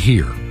doing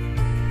here,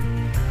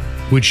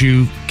 would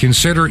you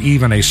consider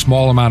even a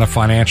small amount of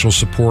financial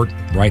support?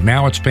 Right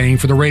now, it's paying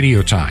for the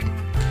radio time.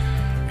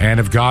 And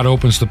if God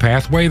opens the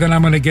pathway, then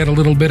I'm going to get a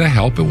little bit of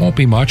help. It won't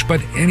be much,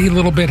 but any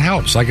little bit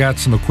helps. I got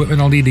some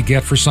equipment I'll need to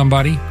get for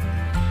somebody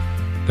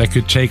that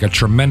could take a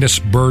tremendous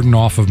burden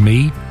off of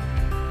me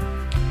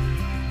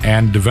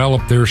and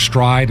develop their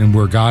stride and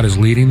where God is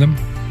leading them.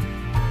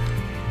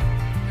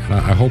 And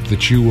I hope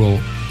that you will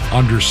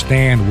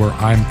understand where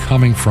I'm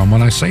coming from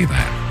when I say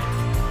that.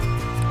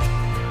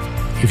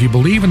 If you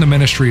believe in the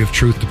ministry of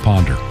Truth to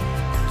Ponder,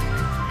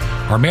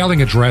 our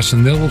mailing address,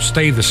 and they'll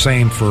stay the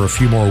same for a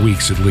few more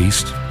weeks at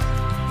least.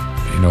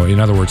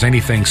 In other words,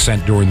 anything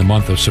sent during the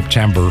month of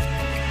September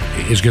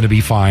is going to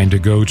be fine to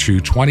go to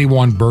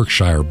 21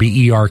 Berkshire,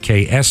 Berkshire,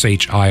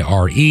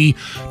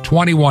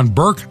 21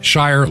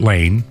 Berkshire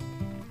Lane,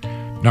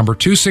 number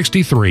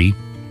 263.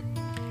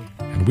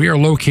 And we are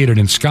located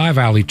in Sky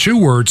Valley, 2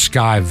 words,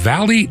 Sky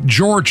Valley,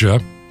 Georgia,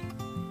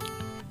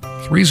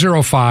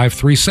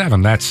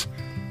 30537. That's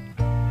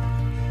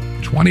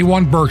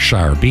 21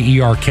 Berkshire,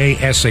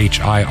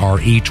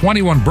 Berkshire,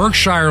 21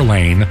 Berkshire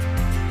Lane,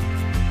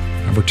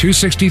 number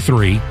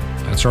 263.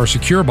 That's our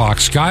secure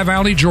box, Sky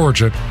Valley,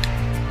 Georgia,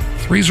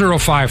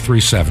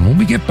 30537. When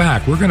we get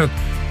back, we're going to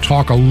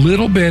talk a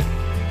little bit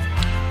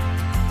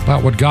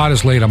about what God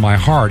has laid on my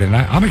heart, and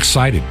I'm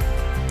excited.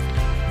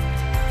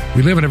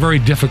 We live in a very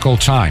difficult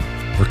time.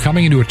 We're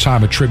coming into a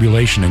time of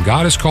tribulation, and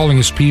God is calling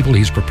His people.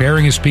 He's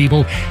preparing His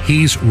people.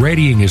 He's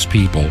readying His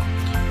people.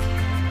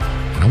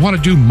 I want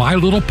to do my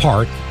little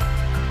part,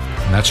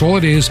 and that's all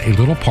it is, a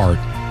little part,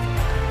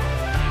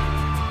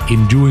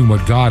 in doing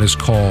what God has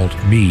called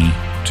me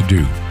to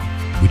do.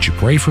 Would you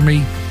pray for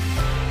me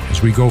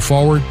as we go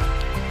forward?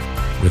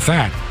 With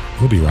that,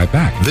 we'll be right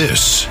back.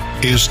 This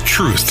is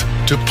Truth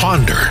to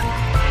Ponder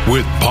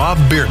with Bob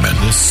Bierman.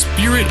 The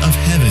Spirit of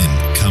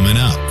Heaven coming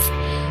up.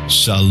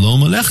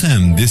 Shalom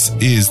Aleichem. This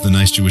is the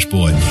Nice Jewish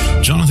Boy,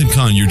 Jonathan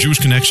Kahn, your Jewish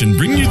connection,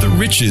 bringing you the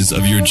riches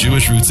of your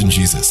Jewish roots in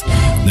Jesus.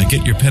 Now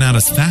get your pen out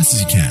as fast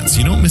as you can so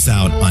you don't miss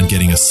out on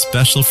getting a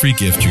special free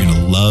gift you're going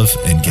to love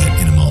and get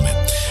in a moment.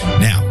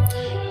 Now,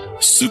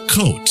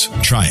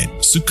 Sukkot. Try it.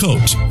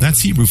 Sukkot.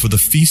 That's Hebrew for the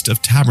Feast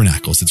of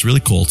Tabernacles. It's really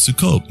called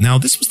Sukkot. Now,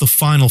 this was the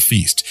final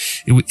feast.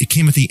 It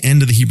came at the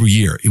end of the Hebrew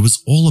year. It was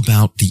all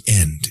about the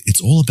end. It's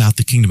all about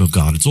the kingdom of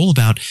God. It's all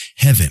about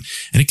heaven.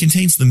 And it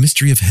contains the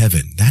mystery of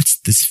heaven. That's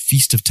this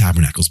Feast of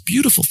Tabernacles.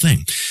 Beautiful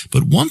thing.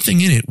 But one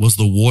thing in it was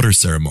the water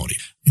ceremony.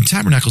 In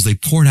Tabernacles, they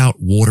poured out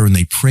water and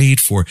they prayed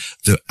for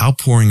the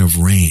outpouring of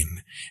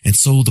rain. And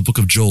so the book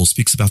of Joel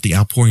speaks about the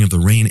outpouring of the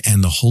rain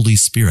and the Holy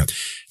Spirit.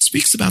 It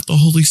speaks about the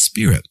Holy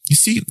Spirit. You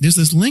see, there's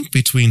this link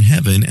between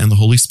heaven and the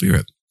Holy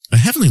Spirit. A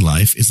heavenly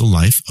life is the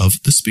life of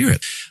the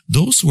Spirit.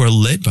 Those who are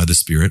led by the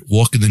Spirit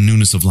walk in the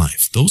newness of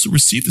life. Those who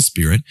receive the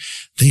Spirit,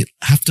 they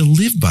have to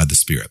live by the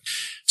Spirit.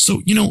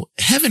 So,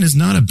 heaven is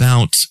not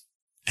about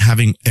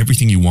having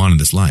everything you want in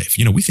this life.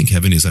 We think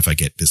heaven is if I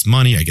get this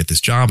money, I get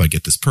this job, I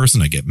get this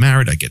person, I get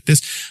married, I get this.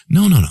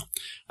 No.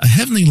 A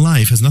heavenly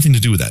life has nothing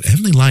to do with that. A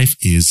heavenly life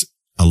is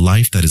a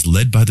life that is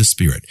led by the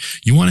Spirit.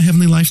 You want a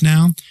heavenly life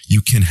now?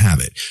 You can have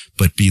it,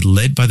 but be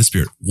led by the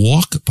Spirit.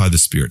 Walk by the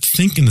Spirit.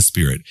 Think in the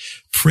Spirit.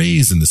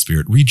 Praise in the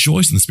Spirit.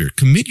 Rejoice in the Spirit.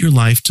 Commit your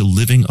life to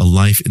living a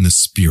life in the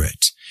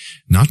Spirit,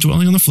 not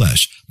dwelling on the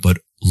flesh, but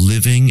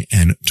living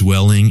and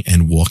dwelling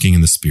and walking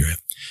in the Spirit.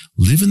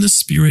 Live in the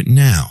Spirit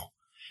now,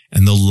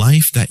 and the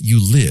life that you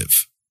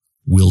live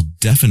will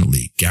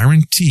definitely,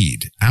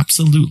 guaranteed,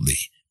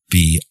 absolutely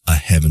be a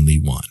heavenly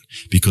one,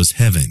 because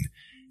heaven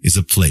is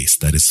a place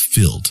that is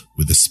filled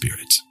with the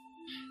Spirit.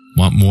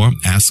 Want more?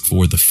 Ask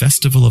for the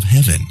Festival of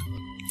Heaven.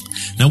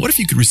 Now, what if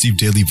you could receive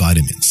daily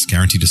vitamins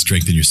guaranteed to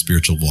strengthen your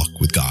spiritual walk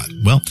with God?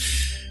 Well,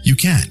 you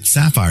can.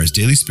 Sapphire's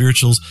Daily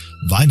Spirituals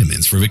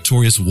Vitamins for a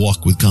Victorious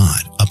Walk with God.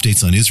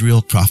 Updates on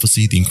Israel,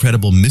 prophecy, the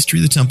incredible mystery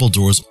of the temple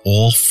doors,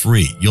 all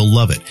free. You'll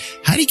love it.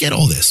 How do you get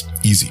all this?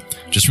 Easy.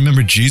 Just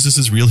remember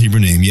Jesus' real Hebrew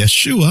name,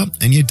 Yeshua,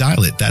 and you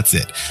dial it. That's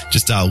it.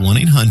 Just dial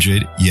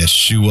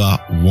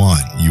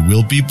 1-800-YESHUA-1. You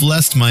will be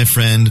blessed, my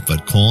friend,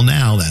 but call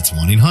now. That's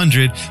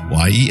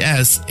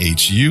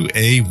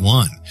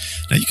 1-800-YESHUA-1.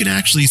 Now, you can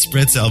actually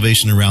spread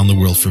salvation around the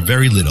world for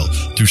very little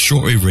through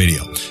shortwave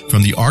radio,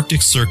 from the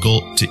Arctic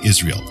Circle to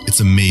Israel.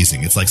 It's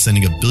amazing. It's like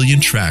sending 1 billion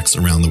tracks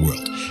around the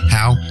world.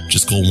 How?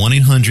 Just call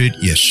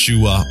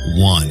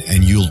 1-800-YESHUA-1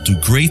 and you'll do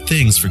great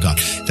things for God.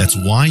 That's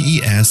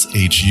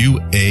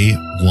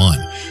YESHUA-1.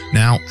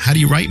 Now, how do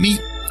you write me?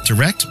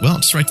 Direct? Well,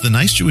 just write to the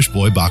Nice Jewish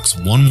Boy, Box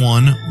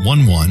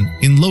 1111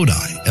 in Lodi,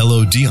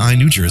 Lodi,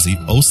 New Jersey,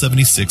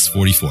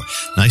 07644.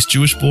 Nice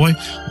Jewish Boy,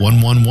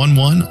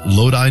 1111,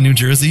 Lodi, New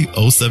Jersey,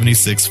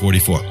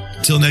 07644.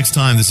 Till next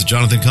time, this is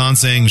Jonathan Kahn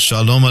saying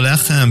Shalom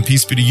Aleichem,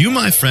 peace be to you,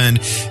 my friend,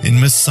 in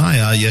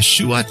Messiah,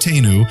 Yeshua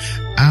Tenu,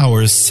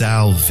 our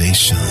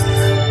salvation.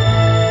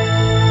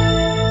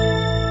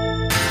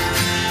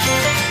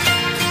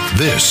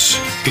 This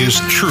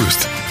is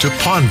Truth to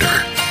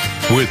Ponder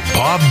with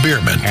Bob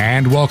Bierman.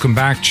 And welcome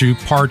back to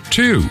part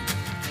 2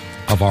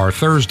 of our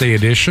Thursday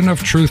edition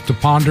of Truth to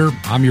Ponder.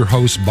 I'm your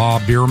host,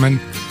 Bob Bierman.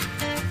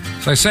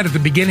 As I said at the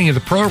beginning of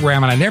the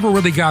program, and I never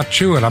really got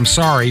to it, I'm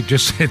sorry,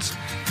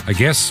 I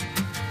guess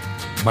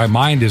my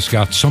mind has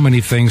got so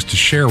many things to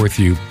share with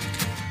you.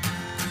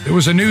 There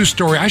was a news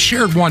story. I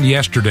shared one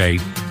yesterday,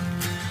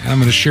 and I'm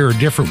going to share a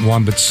different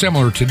one, but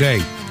similar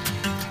today.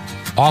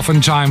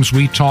 Oftentimes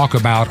we talk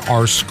about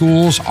our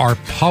schools, our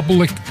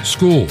public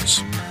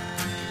schools,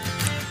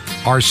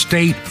 our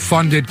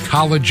state-funded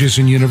colleges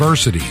and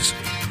universities.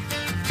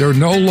 They're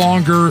no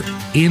longer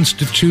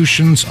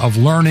institutions of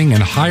learning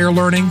and higher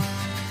learning.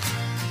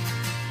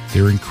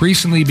 They're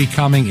increasingly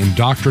becoming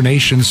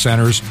indoctrination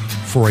centers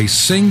for a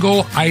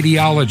single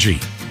ideology.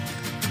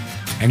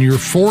 And you're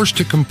forced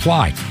to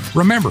comply.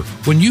 Remember,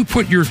 when you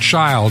put your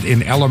child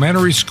in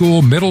elementary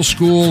school, middle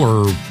school,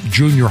 or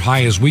junior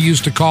high as we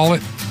used to call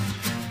it,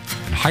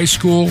 in high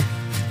school,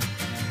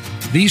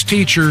 these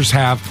teachers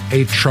have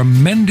a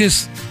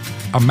tremendous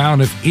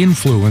amount of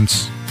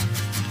influence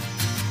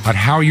on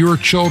how your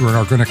children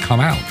are going to come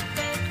out.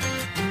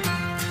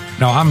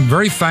 Now, I'm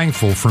very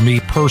thankful for me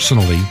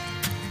personally.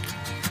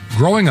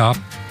 Growing up,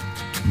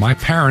 my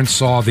parents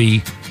saw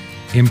the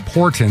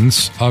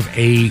importance of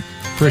a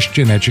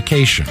Christian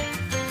education.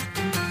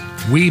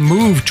 We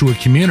moved to a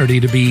community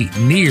to be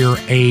near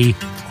a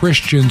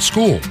Christian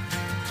school.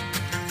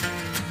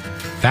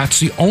 That's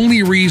the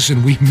only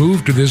reason we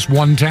moved to this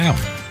one town,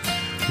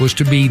 was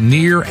to be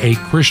near a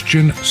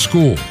Christian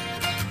school.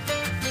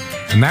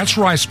 And that's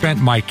where I spent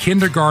my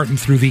kindergarten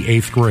through the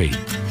 8th grade.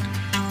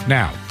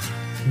 Now,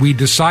 we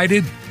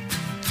decided,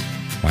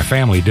 my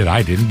family did,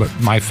 I didn't, but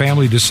my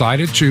family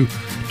decided to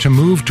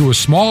move to a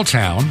small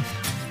town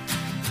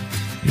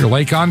near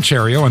Lake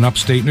Ontario in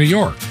upstate New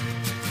York.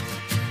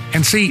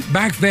 And see,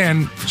 back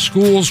then,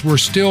 schools were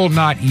still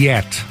not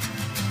yet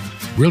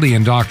really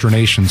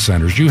indoctrination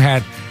centers. You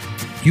had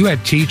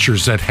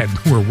teachers that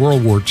were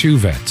World War II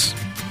vets.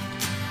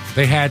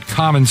 They had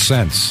common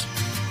sense.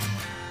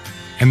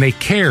 And they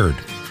cared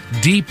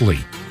deeply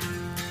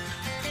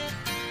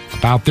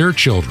about their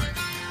children.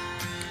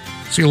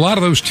 See, a lot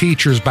of those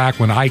teachers back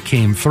when I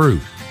came through,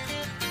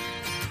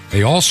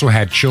 they also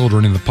had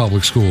children in the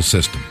public school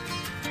system.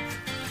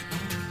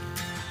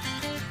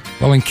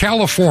 Well, in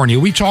California,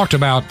 we talked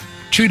about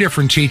two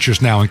different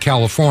teachers now in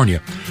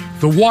California.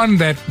 The one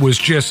that was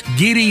just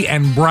giddy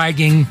and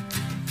bragging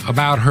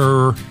about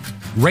her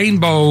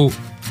rainbow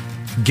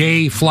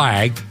gay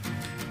flag,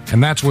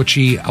 and that's what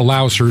she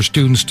allows her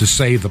students to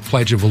say the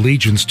Pledge of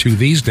Allegiance to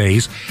these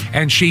days,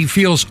 and she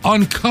feels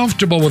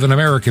uncomfortable with an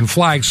American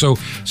flag, so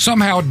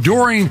somehow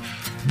during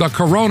the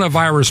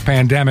coronavirus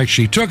pandemic,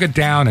 she took it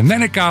down, and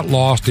then it got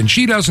lost, and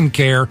she doesn't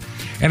care,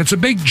 and it's a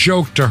big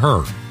joke to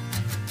her.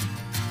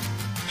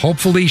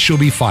 Hopefully she'll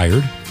be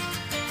fired.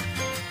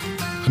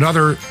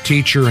 Another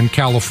teacher in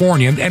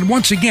California, and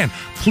once again,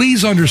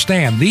 please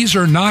understand, these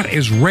are not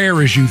as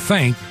rare as you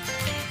think.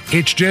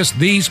 It's just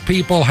these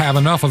people have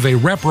enough of a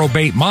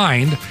reprobate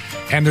mind,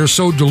 and they're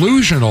so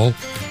delusional,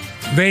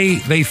 they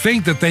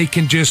think that they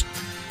can just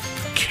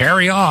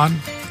carry on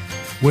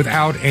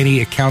without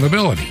any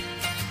accountability.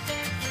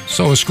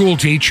 So a school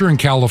teacher in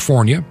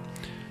California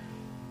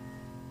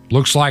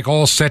looks like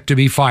all set to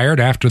be fired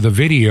after the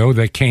video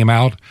that came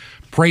out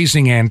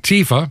praising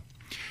Antifa,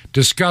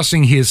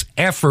 discussing his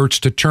efforts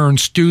to turn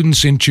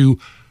students into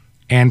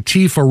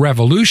Antifa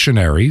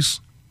revolutionaries.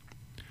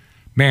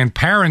 Man,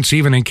 parents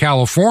even in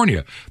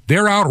California,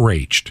 they're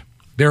outraged.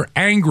 They're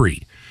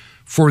angry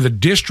for the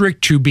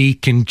district to be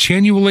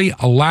continually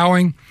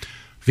allowing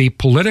the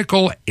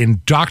political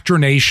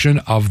indoctrination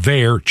of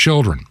their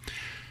children.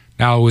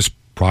 Now, it was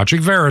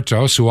Project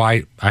Veritas, who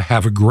I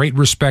have a great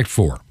respect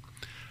for.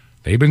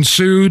 They've been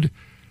sued,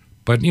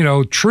 but,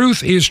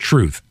 truth is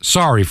truth.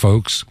 Sorry,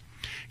 folks.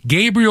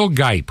 Gabriel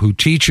Geip, who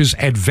teaches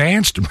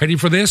advanced, ready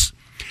for this?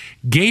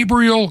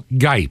 Gabriel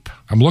Geip,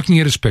 I'm looking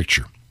at his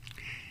picture.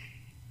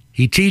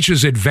 He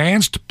teaches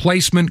advanced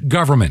placement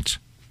government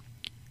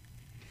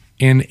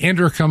in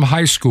Intercom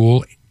High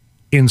School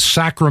in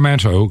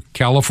Sacramento,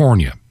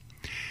 California.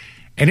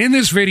 And in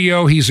this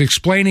video, he's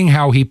explaining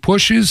how he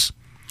pushes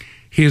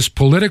his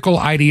political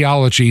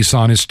ideologies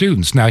on his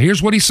students. Now,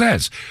 here's what he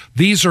says.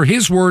 These are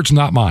his words,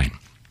 not mine.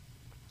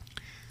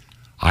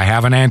 I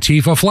have an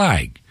Antifa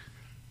flag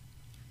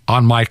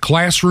on my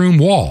classroom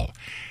wall,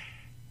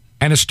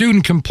 and a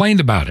student complained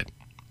about it.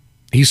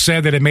 He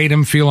said that it made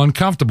him feel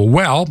uncomfortable.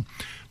 Well,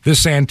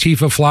 this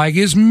Antifa flag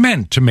is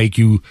meant to make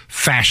you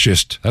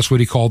fascist. That's what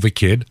he called the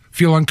kid,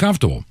 feel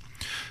uncomfortable.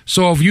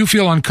 So if you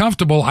feel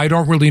uncomfortable, I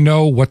don't really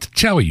know what to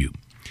tell you.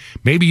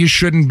 Maybe you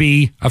shouldn't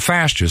be a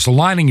fascist,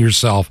 aligning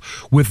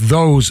yourself with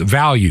those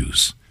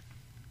values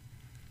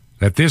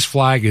that this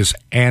flag is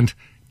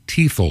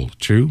antithetical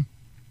to.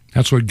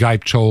 That's what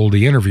Geip told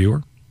the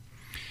interviewer.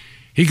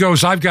 He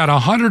goes, I've got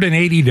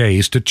 180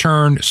 days to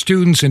turn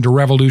students into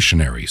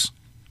revolutionaries.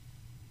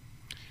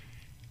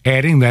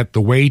 Adding that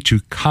the way to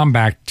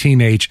combat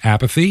teenage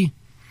apathy,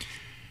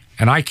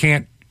 and I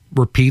can't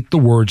repeat the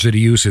words that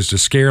he uses, to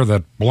scare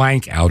the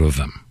blank out of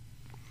them.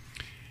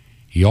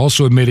 He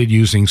also admitted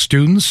using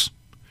students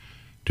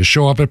to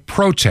show up at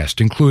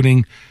protests,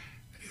 including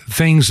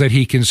things that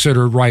he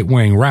considered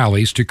right-wing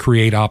rallies, to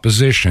create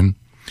opposition.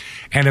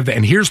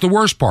 And here's the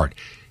worst part.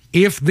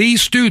 If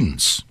these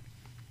students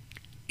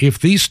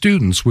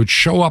would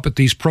show up at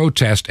these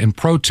protests and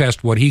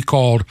protest what he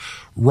called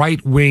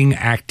right-wing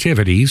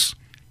activities,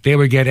 they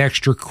would get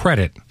extra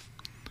credit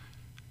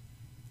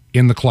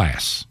in the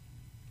class.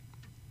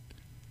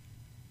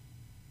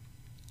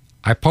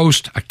 I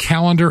post a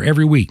calendar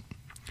every week.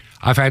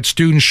 I've had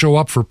students show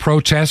up for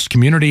protests,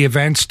 community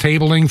events,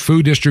 tabling,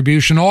 food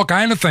distribution, all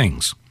kind of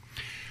things.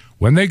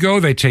 When they go,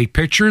 they take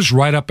pictures,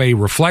 write up a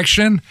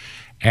reflection,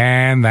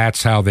 and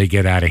that's how they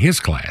get out of his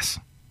class.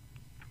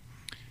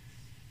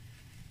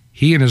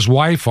 He and his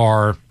wife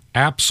are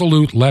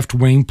absolute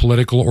left-wing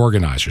political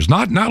organizers.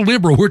 Not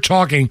liberal, we're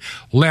talking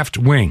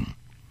left-wing.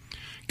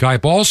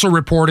 Geip also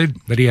reported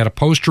that he had a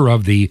poster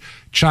of the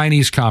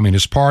Chinese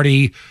Communist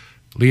Party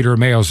leader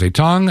Mao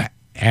Zedong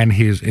in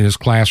his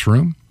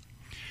classroom,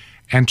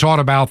 and taught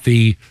about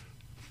the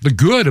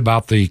good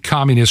about the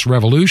communist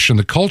revolution,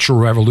 the cultural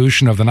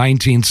revolution of the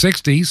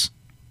 1960s,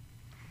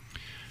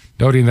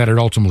 noting that it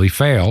ultimately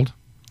failed.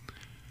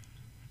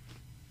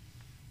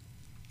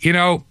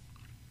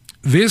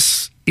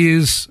 This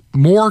is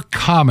more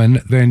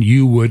common than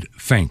you would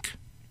think.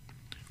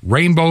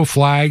 Rainbow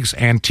flags,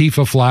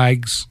 Antifa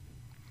flags.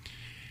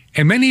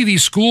 And many of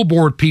these school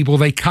board people,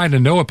 they kind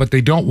of know it, but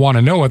they don't want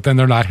to know it, then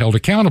they're not held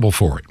accountable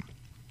for it.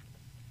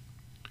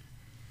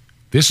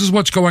 This is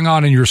what's going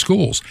on in your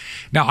schools.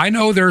 Now, I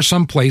know there are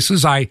some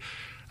places. I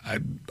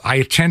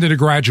attended a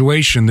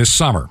graduation this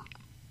summer,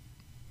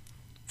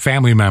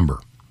 family member,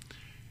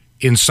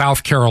 in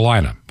South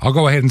Carolina. I'll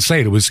go ahead and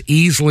say it. It was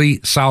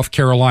Easley, South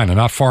Carolina,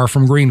 not far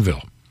from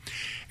Greenville.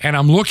 And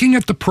I'm looking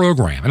at the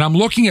program, and I'm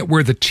looking at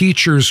where the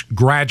teachers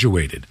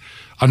graduated.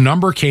 A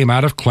number came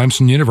out of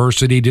Clemson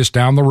University just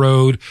down the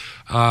road,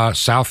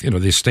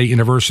 the State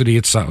University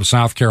at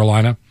South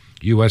Carolina,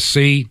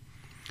 USC.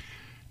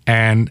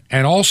 And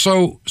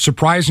also,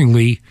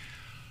 surprisingly,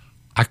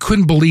 I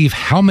couldn't believe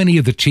how many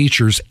of the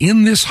teachers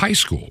in this high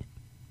school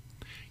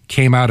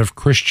came out of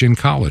Christian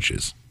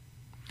colleges.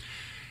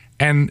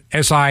 And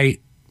as I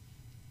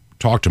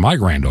talked to my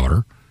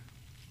granddaughter,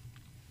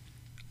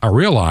 I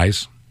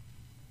realize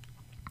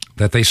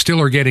that they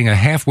still are getting a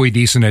halfway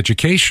decent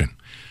education.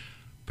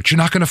 But you're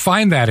not going to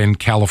find that in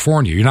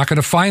California. You're not going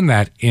to find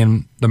that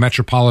in the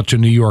metropolitan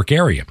New York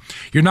area.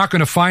 You're not going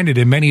to find it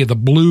in many of the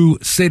blue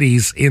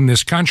cities in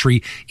this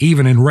country,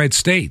 even in red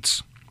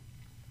states.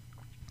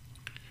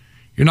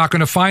 You're not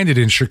going to find it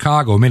in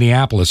Chicago,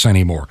 Minneapolis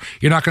anymore.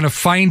 You're not going to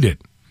find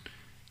it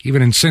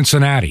even in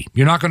Cincinnati.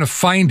 You're not going to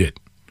find it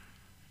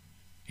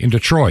in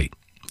Detroit.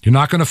 You're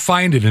not going to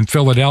find it in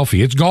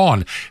Philadelphia. It's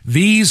gone.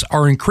 These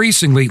are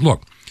increasingly,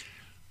 look,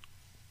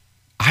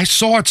 I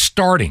saw it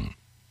starting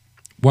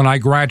when I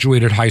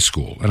graduated high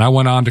school and I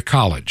went on to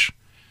college.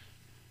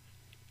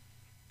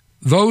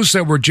 Those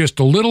that were just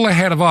a little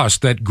ahead of us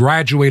that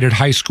graduated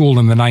high school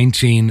in the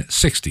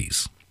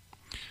 1960s,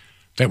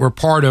 that were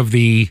part of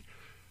the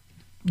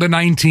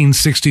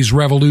 1960s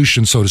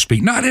revolution, so to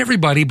speak. Not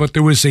everybody, but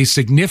there was a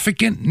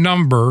significant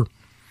number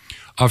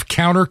of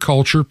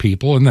counterculture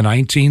people in the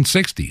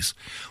 1960s.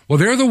 Well,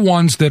 they're the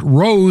ones that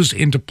rose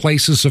into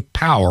places of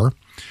power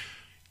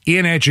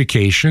in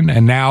education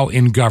and now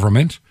in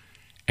government,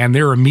 and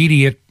their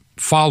immediate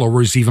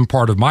followers, even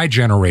part of my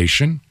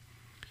generation,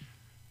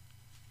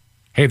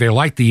 hey, they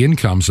like the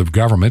incomes of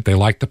government, they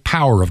like the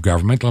power of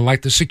government, they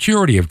like the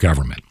security of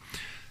government.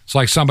 It's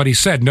like somebody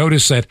said,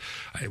 notice that,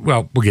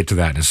 well, we'll get to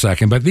that in a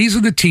second, but these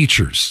are the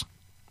teachers.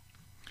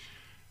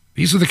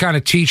 These are the kind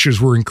of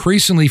teachers we're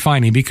increasingly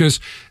finding because,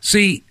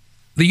 see,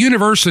 the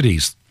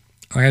universities,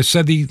 like I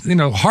said,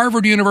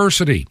 Harvard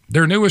University,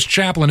 their newest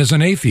chaplain is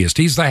an atheist.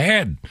 He's the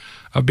head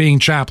of being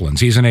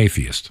chaplains. He's an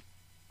atheist.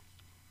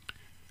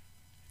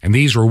 And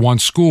these were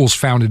once schools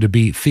founded to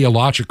be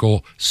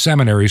theological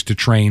seminaries to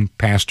train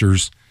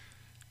pastors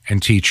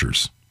and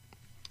teachers.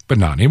 But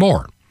not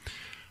anymore.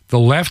 The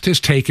left has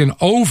taken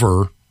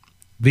over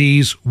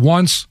these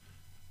once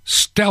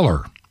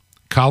stellar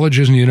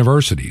colleges and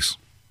universities.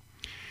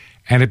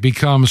 And it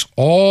becomes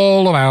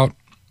all about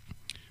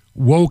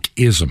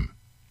wokeism,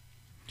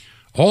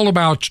 all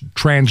about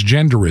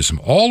transgenderism,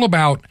 all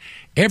about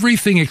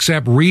everything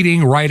except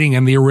reading, writing,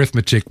 and the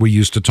arithmetic we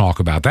used to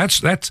talk about.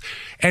 That's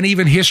and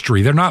even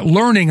history. They're not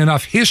learning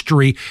enough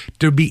history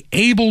to be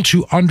able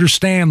to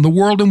understand the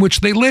world in which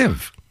they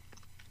live.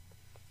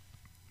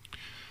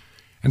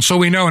 And so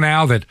we know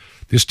now that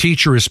this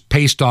teacher is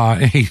paced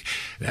on,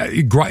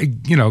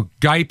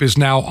 Gipe is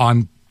now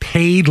on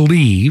paid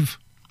leave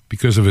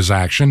because of his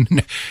action.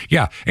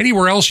 Yeah,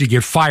 anywhere else you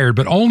get fired,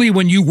 but only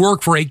when you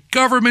work for a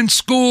government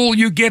school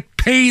you get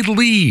paid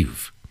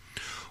leave.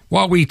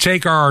 While we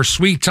take our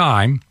sweet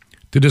time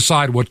to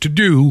decide what to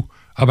do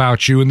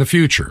about you in the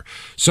future.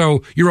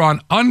 So you're on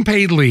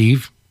unpaid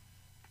leave,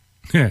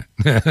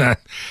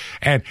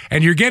 and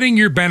you're getting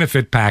your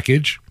benefit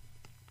package,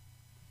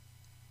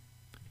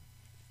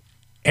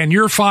 and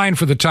you're fine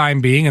for the time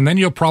being, and then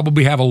you'll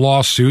probably have a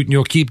lawsuit, and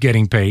you'll keep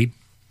getting paid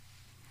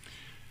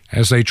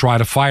as they try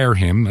to fire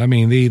him. I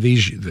mean,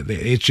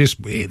 it's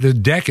just the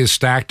deck is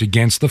stacked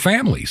against the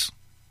families.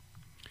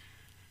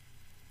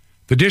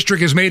 The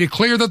district has made it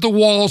clear that the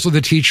walls of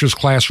the teacher's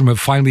classroom have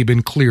finally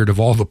been cleared of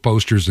all the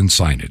posters and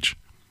signage,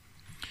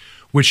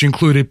 which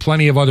included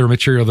plenty of other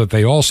material that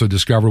they also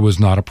discovered was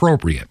not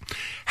appropriate.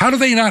 How do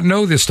they not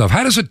know this stuff?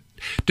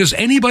 Does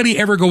anybody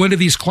ever go into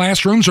these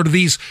classrooms, or do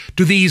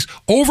these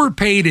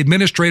overpaid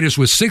administrators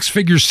with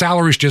six-figure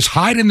salaries just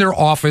hide in their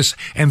office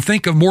and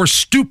think of more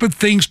stupid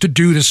things to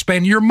do to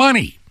spend your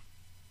money?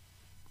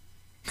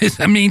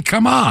 I mean,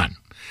 come on.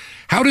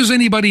 How does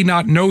anybody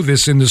not know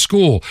this in the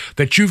school,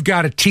 that you've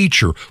got a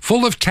teacher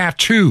full of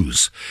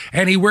tattoos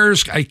and he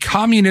wears a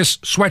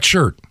communist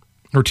sweatshirt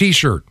or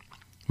T-shirt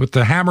with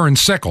the hammer and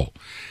sickle,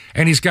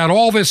 and he's got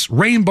all this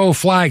rainbow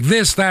flag,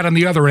 this, that, and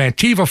the other, an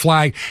Antifa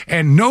flag,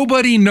 and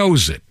nobody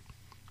knows it.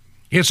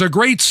 It's a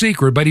great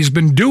secret, but he's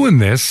been doing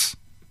this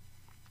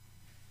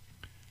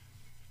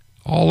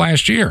all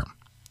last year.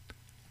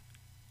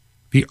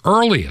 The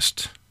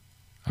earliest,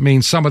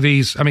 some of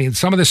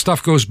this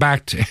stuff goes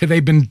back to,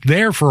 they've been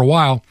there for a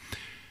while.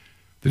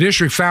 The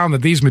district found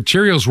that these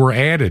materials were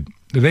added.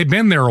 They've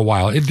been there a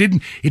while. It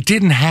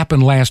didn't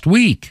happen last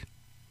week.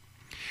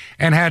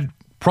 And had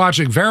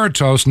Project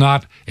Veritas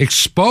not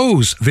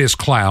expose this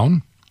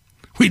clown,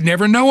 we'd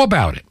never know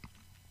about it.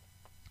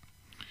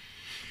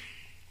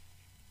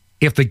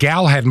 If the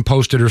gal hadn't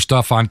posted her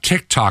stuff on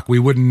TikTok, we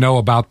wouldn't know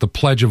about the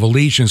Pledge of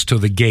Allegiance to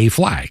the gay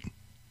flag.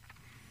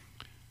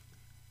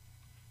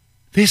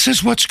 This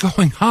is what's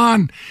going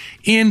on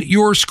in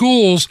your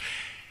schools,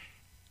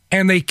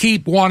 and they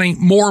keep wanting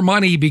more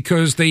money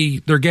because they're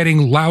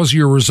getting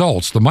lousier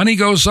results. The money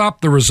goes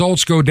up, the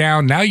results go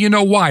down. Now you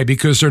know why,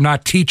 because they're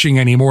not teaching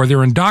anymore.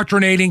 They're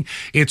indoctrinating.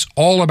 It's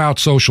all about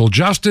social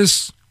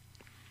justice.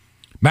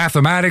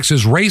 Mathematics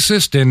is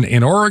racist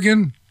in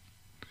Oregon.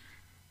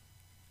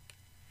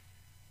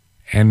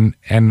 And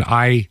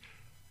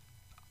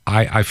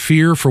I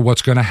fear for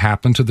what's going to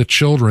happen to the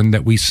children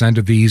that we send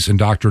to these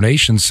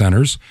indoctrination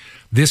centers.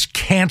 This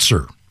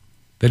cancer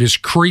that is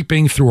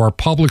creeping through our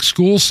public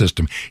school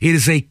system. It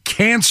is a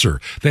cancer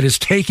that is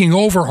taking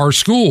over our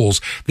schools.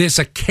 There's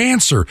a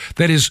cancer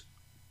that is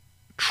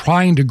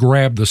trying to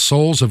grab the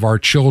souls of our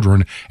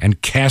children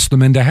and cast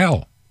them into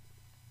hell.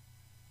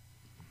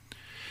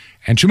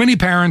 And too many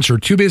parents are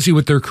too busy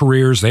with their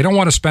careers. They don't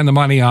want to spend the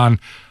money on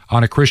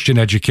a Christian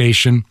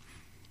education.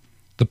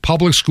 The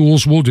public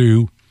schools will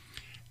do,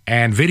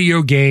 and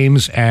video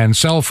games and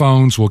cell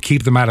phones will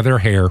keep them out of their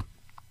hair.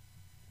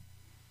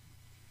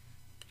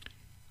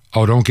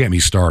 Oh, don't get me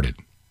started.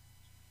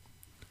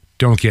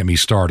 Don't get me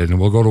started. And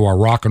we'll go to our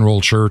rock and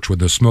roll church with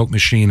the smoke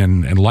machine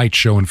and light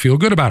show and feel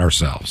good about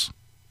ourselves.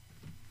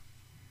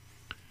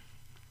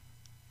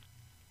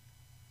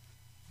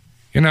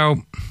 You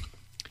know,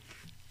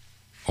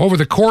 over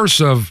the course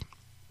of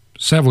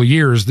several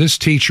years, this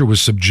teacher was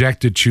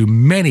subjected to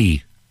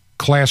many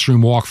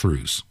classroom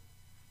walkthroughs.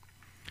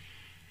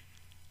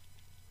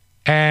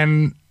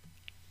 And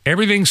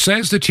everything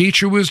says the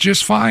teacher was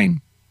just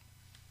fine.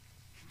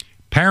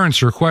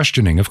 Parents are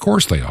questioning. Of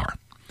course they are.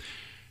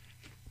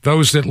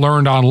 Those that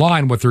learned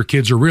online what their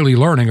kids are really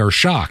learning are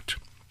shocked.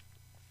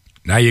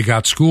 Now you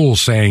got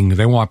schools saying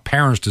they want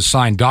parents to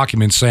sign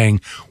documents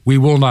saying we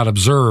will not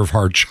observe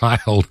our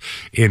child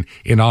in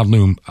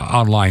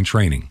online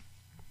training.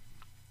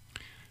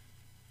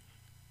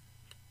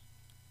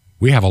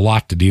 We have a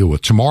lot to deal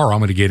with. Tomorrow I'm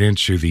going to get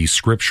into the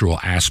scriptural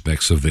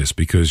aspects of this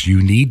because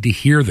you need to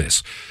hear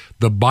this.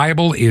 The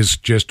Bible is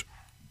just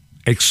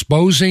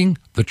exposing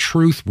the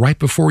truth right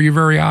before your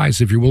very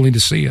eyes if you're willing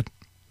to see it.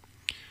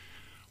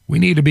 We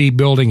need to be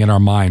building in our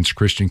minds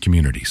Christian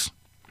communities.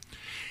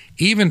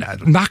 Even,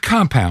 not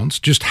compounds,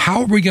 just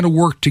how are we going to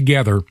work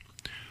together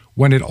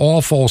when it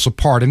all falls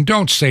apart? And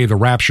don't say the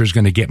rapture is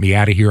going to get me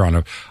out of here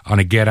on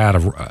a get out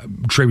of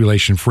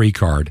tribulation free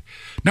card.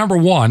 Number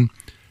one,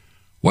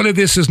 what if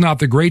this is not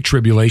the great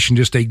tribulation,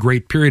 just a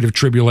great period of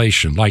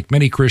tribulation, like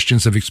many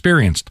Christians have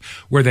experienced,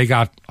 where they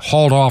got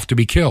hauled off to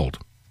be killed,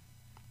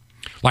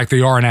 like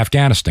they are in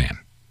Afghanistan,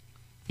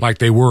 like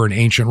they were in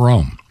ancient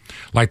Rome,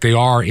 like they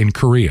are in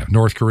Korea,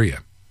 North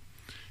Korea,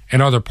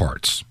 and other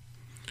parts,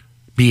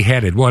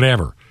 beheaded,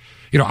 whatever.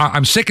 You know,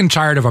 I'm sick and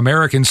tired of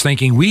Americans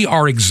thinking we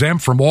are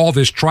exempt from all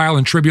this trial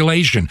and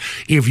tribulation.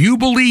 If you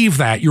believe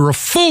that, you're a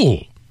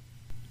fool.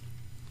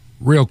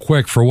 Real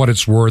quick, for what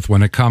it's worth,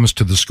 when it comes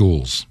to the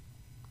schools,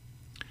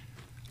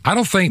 I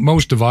don't think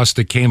most of us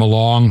that came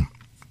along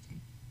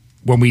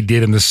when we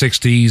did in the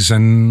 60s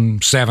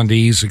and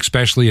 70s,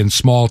 especially in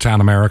small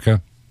town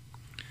America,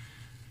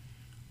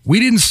 we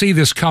didn't see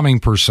this coming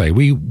per se.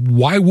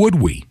 Why would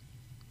we?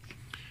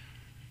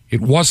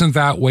 It wasn't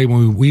that way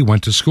when we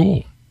went to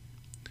school.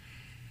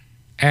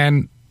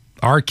 And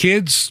our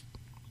kids,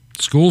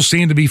 schools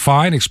seemed to be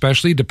fine,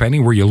 especially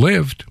depending where you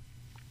lived.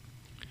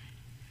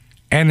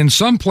 And in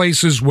some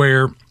places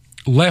where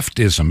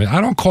leftism, I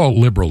don't call it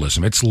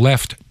liberalism, it's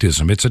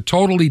leftism. It's a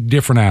totally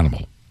different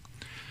animal.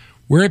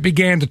 Where it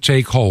began to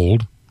take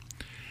hold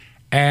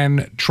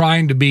and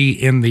trying to be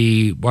in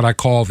the, what I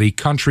call the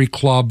country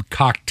club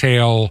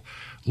cocktail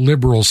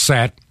liberal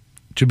set,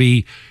 to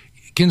be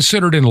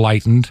considered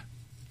enlightened,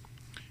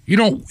 you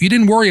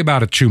didn't worry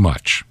about it too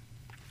much.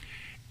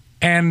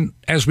 And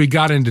as we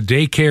got into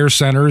daycare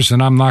centers,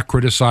 and I'm not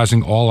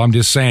criticizing all, I'm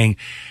just saying,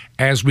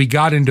 as we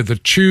got into the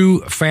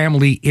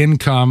two-family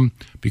income,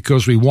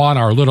 because we want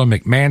our little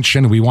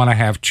McMansion, we want to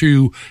have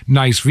two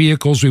nice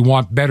vehicles, we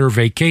want better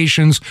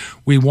vacations,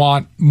 we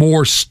want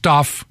more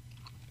stuff,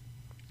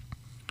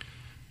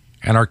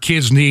 and our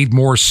kids need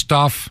more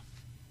stuff,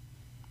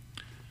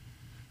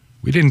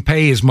 we didn't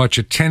pay as much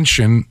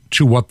attention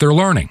to what they're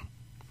learning.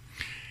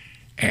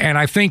 And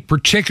I think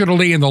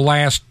particularly in the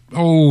last,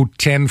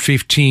 10,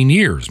 15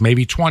 years,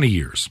 maybe 20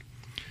 years,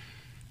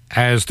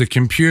 as the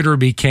computer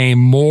became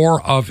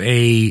more of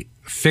a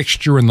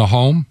fixture in the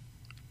home,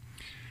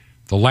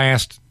 the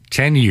last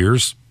 10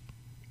 years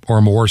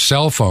or more,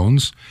 cell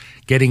phones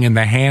getting in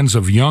the hands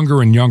of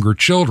younger and younger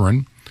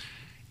children,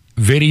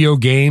 video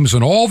games,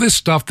 and all this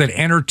stuff that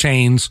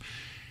entertains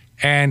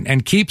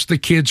and keeps the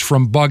kids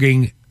from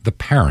bugging the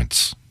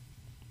parents.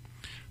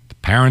 The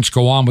parents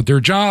go on with their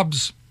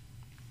jobs.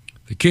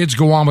 The kids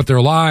go on with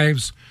their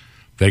lives.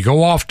 They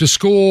go off to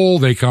school.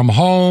 They come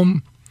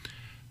home.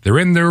 They're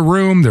in their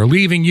room. They're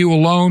leaving you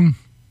alone.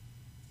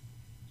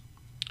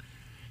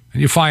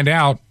 And you find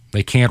out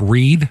they can't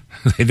read.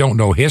 They don't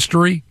know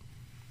history.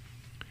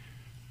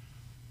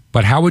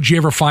 But how would you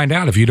ever find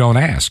out if you don't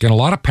ask? And a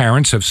lot of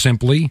parents have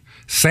simply,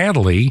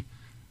 sadly,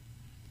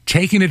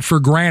 taken it for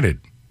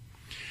granted.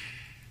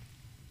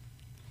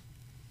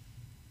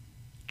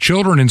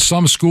 Children in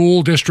some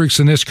school districts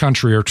in this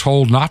country are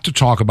told not to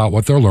talk about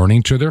what they're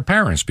learning to their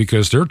parents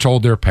because they're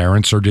told their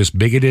parents are just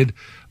bigoted,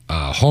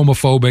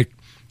 homophobic,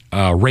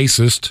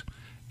 racist,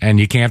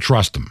 and you can't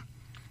trust them.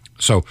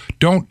 So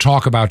don't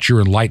talk about your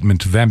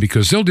enlightenment to them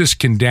because they'll just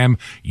condemn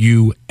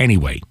you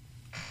anyway.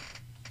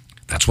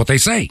 That's what they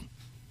say.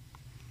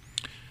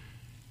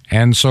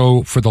 And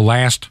so for the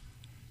last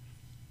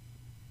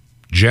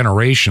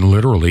generation,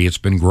 literally, it's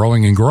been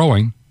growing and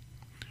growing.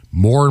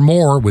 More and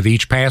more with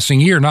each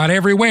passing year. Not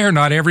everywhere,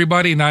 not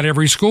everybody, not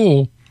every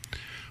school.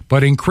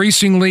 But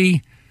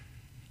increasingly,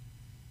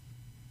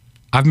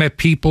 I've met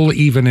people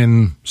even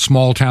in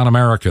small town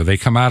America. They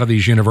come out of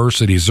these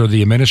universities. They're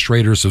the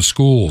administrators of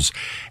schools.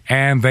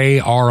 And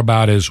they are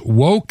about as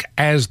woke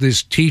as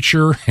this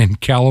teacher in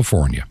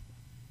California.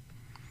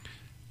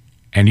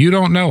 And you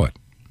don't know it.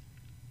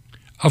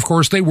 Of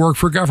course, they work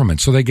for government,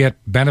 so they get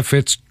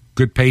benefits,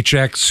 good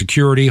paychecks,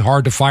 security,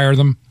 hard to fire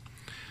them.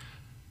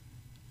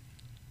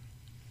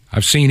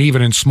 I've seen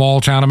even in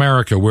small town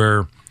America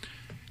where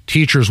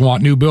teachers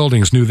want new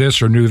buildings, new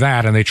this or new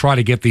that, and they try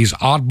to get these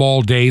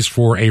oddball days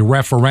for a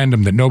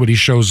referendum that nobody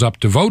shows up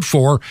to vote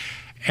for,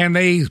 and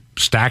they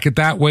stack it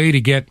that way to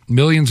get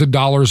millions of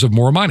dollars of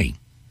more money.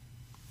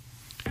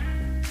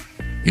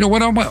 You know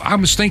what I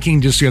was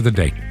thinking just the other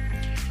day?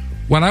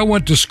 When I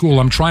went to school,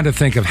 I'm trying to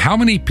think of how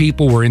many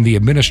people were in the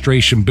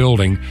administration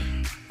building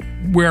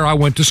where I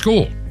went to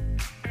school.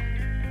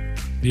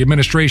 The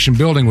administration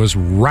building was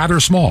rather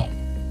small.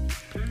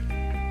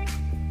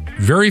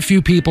 Very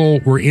few people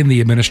were in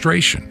the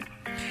administration.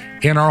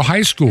 In our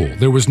high school,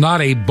 there was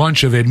not a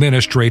bunch of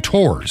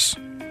administrators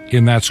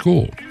in that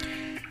school.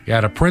 You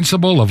had a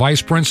principal, a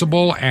vice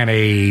principal, and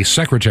a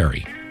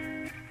secretary.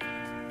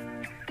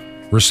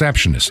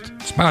 Receptionist.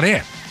 That's about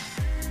it.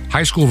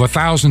 High school of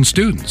 1,000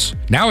 students.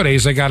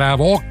 Nowadays, they got to have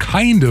all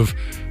kind of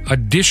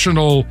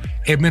additional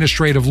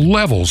administrative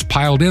levels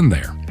piled in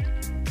there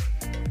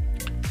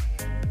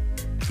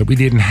that we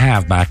didn't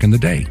have back in the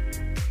day.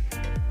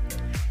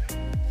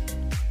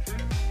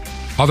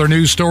 Other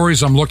news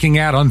stories I'm looking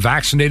at: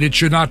 unvaccinated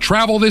should not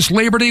travel this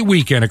Labor Day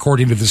weekend,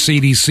 according to the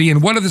CDC.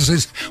 And what does the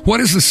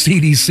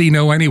CDC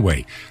know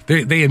anyway?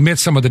 They admit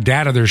some of the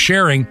data they're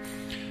sharing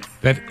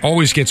that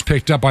always gets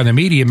picked up by the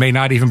media may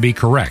not even be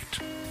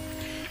correct.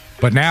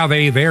 But now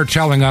they're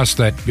telling us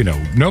that,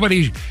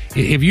 nobody,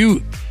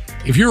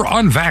 if you're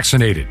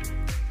unvaccinated,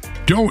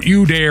 don't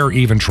you dare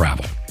even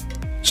travel.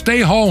 Stay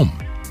home.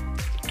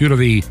 Due to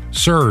the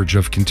surge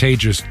of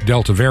contagious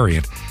Delta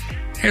variant,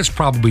 there's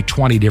probably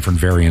 20 different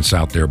variants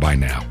out there by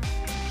now.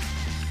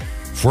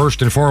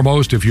 First and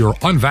foremost, if you're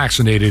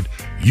unvaccinated,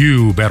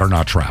 you better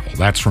not travel.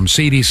 That's from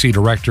CDC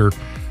Director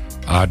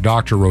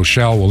Dr.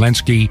 Rochelle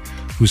Walensky,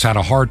 who's had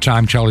a hard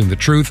time telling the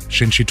truth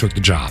since she took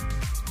the job.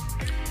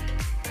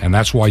 And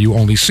that's why you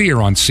only see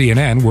her on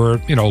CNN, where,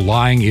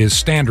 lying is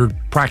standard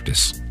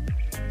practice,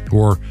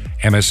 or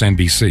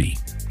MSNBC.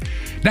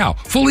 Now,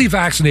 fully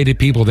vaccinated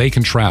people, they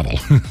can travel.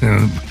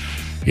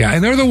 Yeah,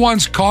 and they're the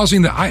ones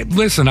causing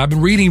listen, I've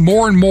been reading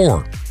more and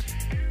more,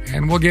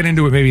 and we'll get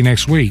into it maybe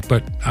next week,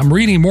 but I'm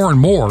reading more and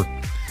more.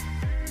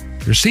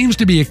 There seems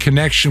to be a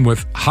connection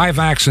with high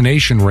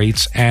vaccination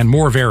rates and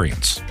more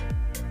variants.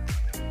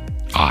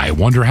 I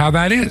wonder how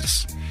that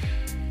is.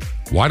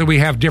 Why do we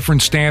have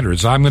different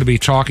standards? I'm going to be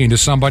talking to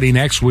somebody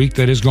next week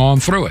that has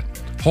gone through it.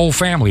 Whole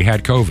family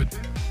had COVID.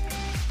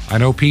 I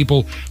know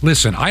people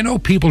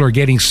are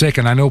getting sick,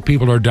 and I know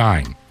people are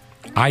dying.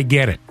 I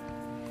get it.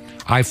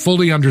 I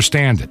fully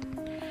understand it.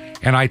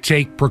 And I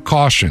take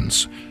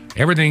precautions.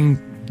 Everything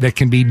that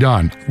can be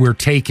done, we're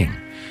taking.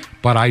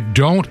 But I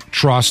don't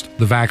trust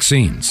the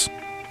vaccines.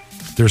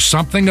 There's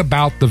something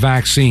about the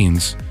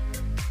vaccines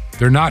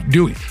they're not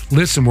doing.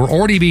 Listen, we're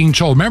already being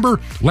told. Remember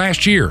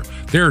last year,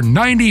 they're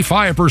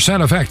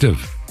 95%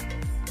 effective.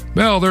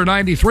 Well, they're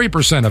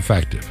 93%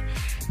 effective.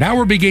 Now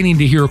we're beginning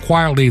to hear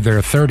quietly they're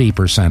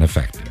 30%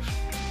 effective.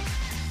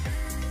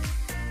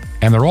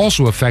 And they're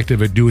also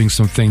effective at doing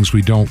some things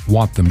we don't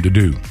want them to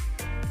do.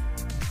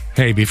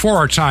 Hey, before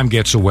our time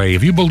gets away,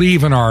 if you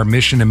believe in our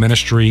mission and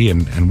ministry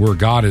and where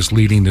God is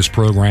leading this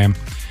program,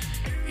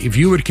 if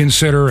you would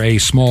consider a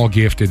small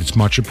gift, it's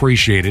much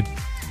appreciated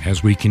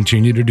as we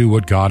continue to do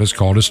what God has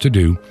called us to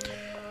do.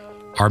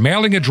 Our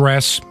mailing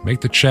address,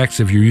 make the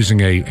checks if you're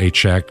using a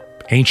check.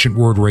 Ancient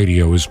Word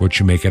Radio is what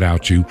you make it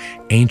out to.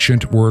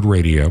 Ancient Word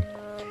Radio.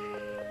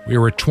 We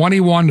are at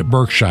 21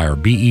 Berkshire,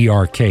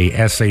 Berkshire,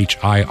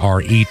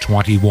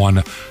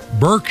 21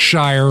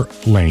 Berkshire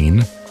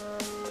Lane.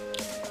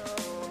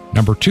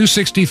 Number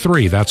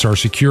 263, that's our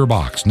secure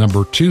box.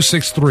 Number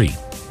 263,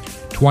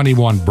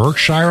 21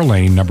 Berkshire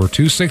Lane, number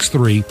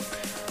 263.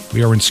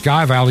 We are in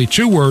Sky Valley,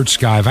 2 words,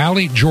 Sky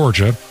Valley,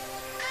 Georgia,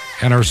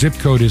 and our zip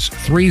code is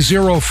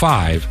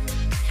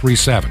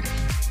 30537.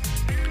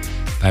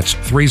 That's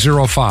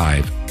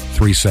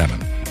 30537.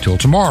 Till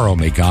tomorrow,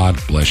 may God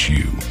bless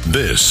you.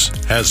 This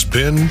has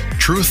been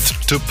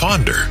Truth to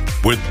Ponder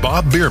with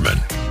Bob Bierman.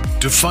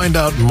 To find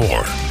out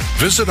more,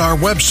 visit our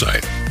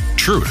website,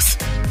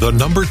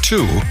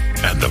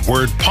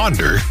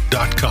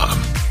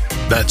 truth2ponder.com.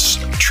 That's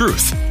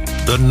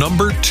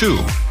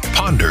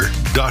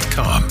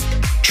truth2ponder.com.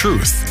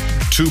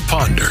 Truth to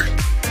Ponder,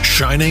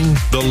 shining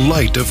the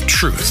light of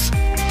truth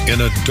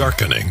in a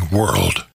darkening world.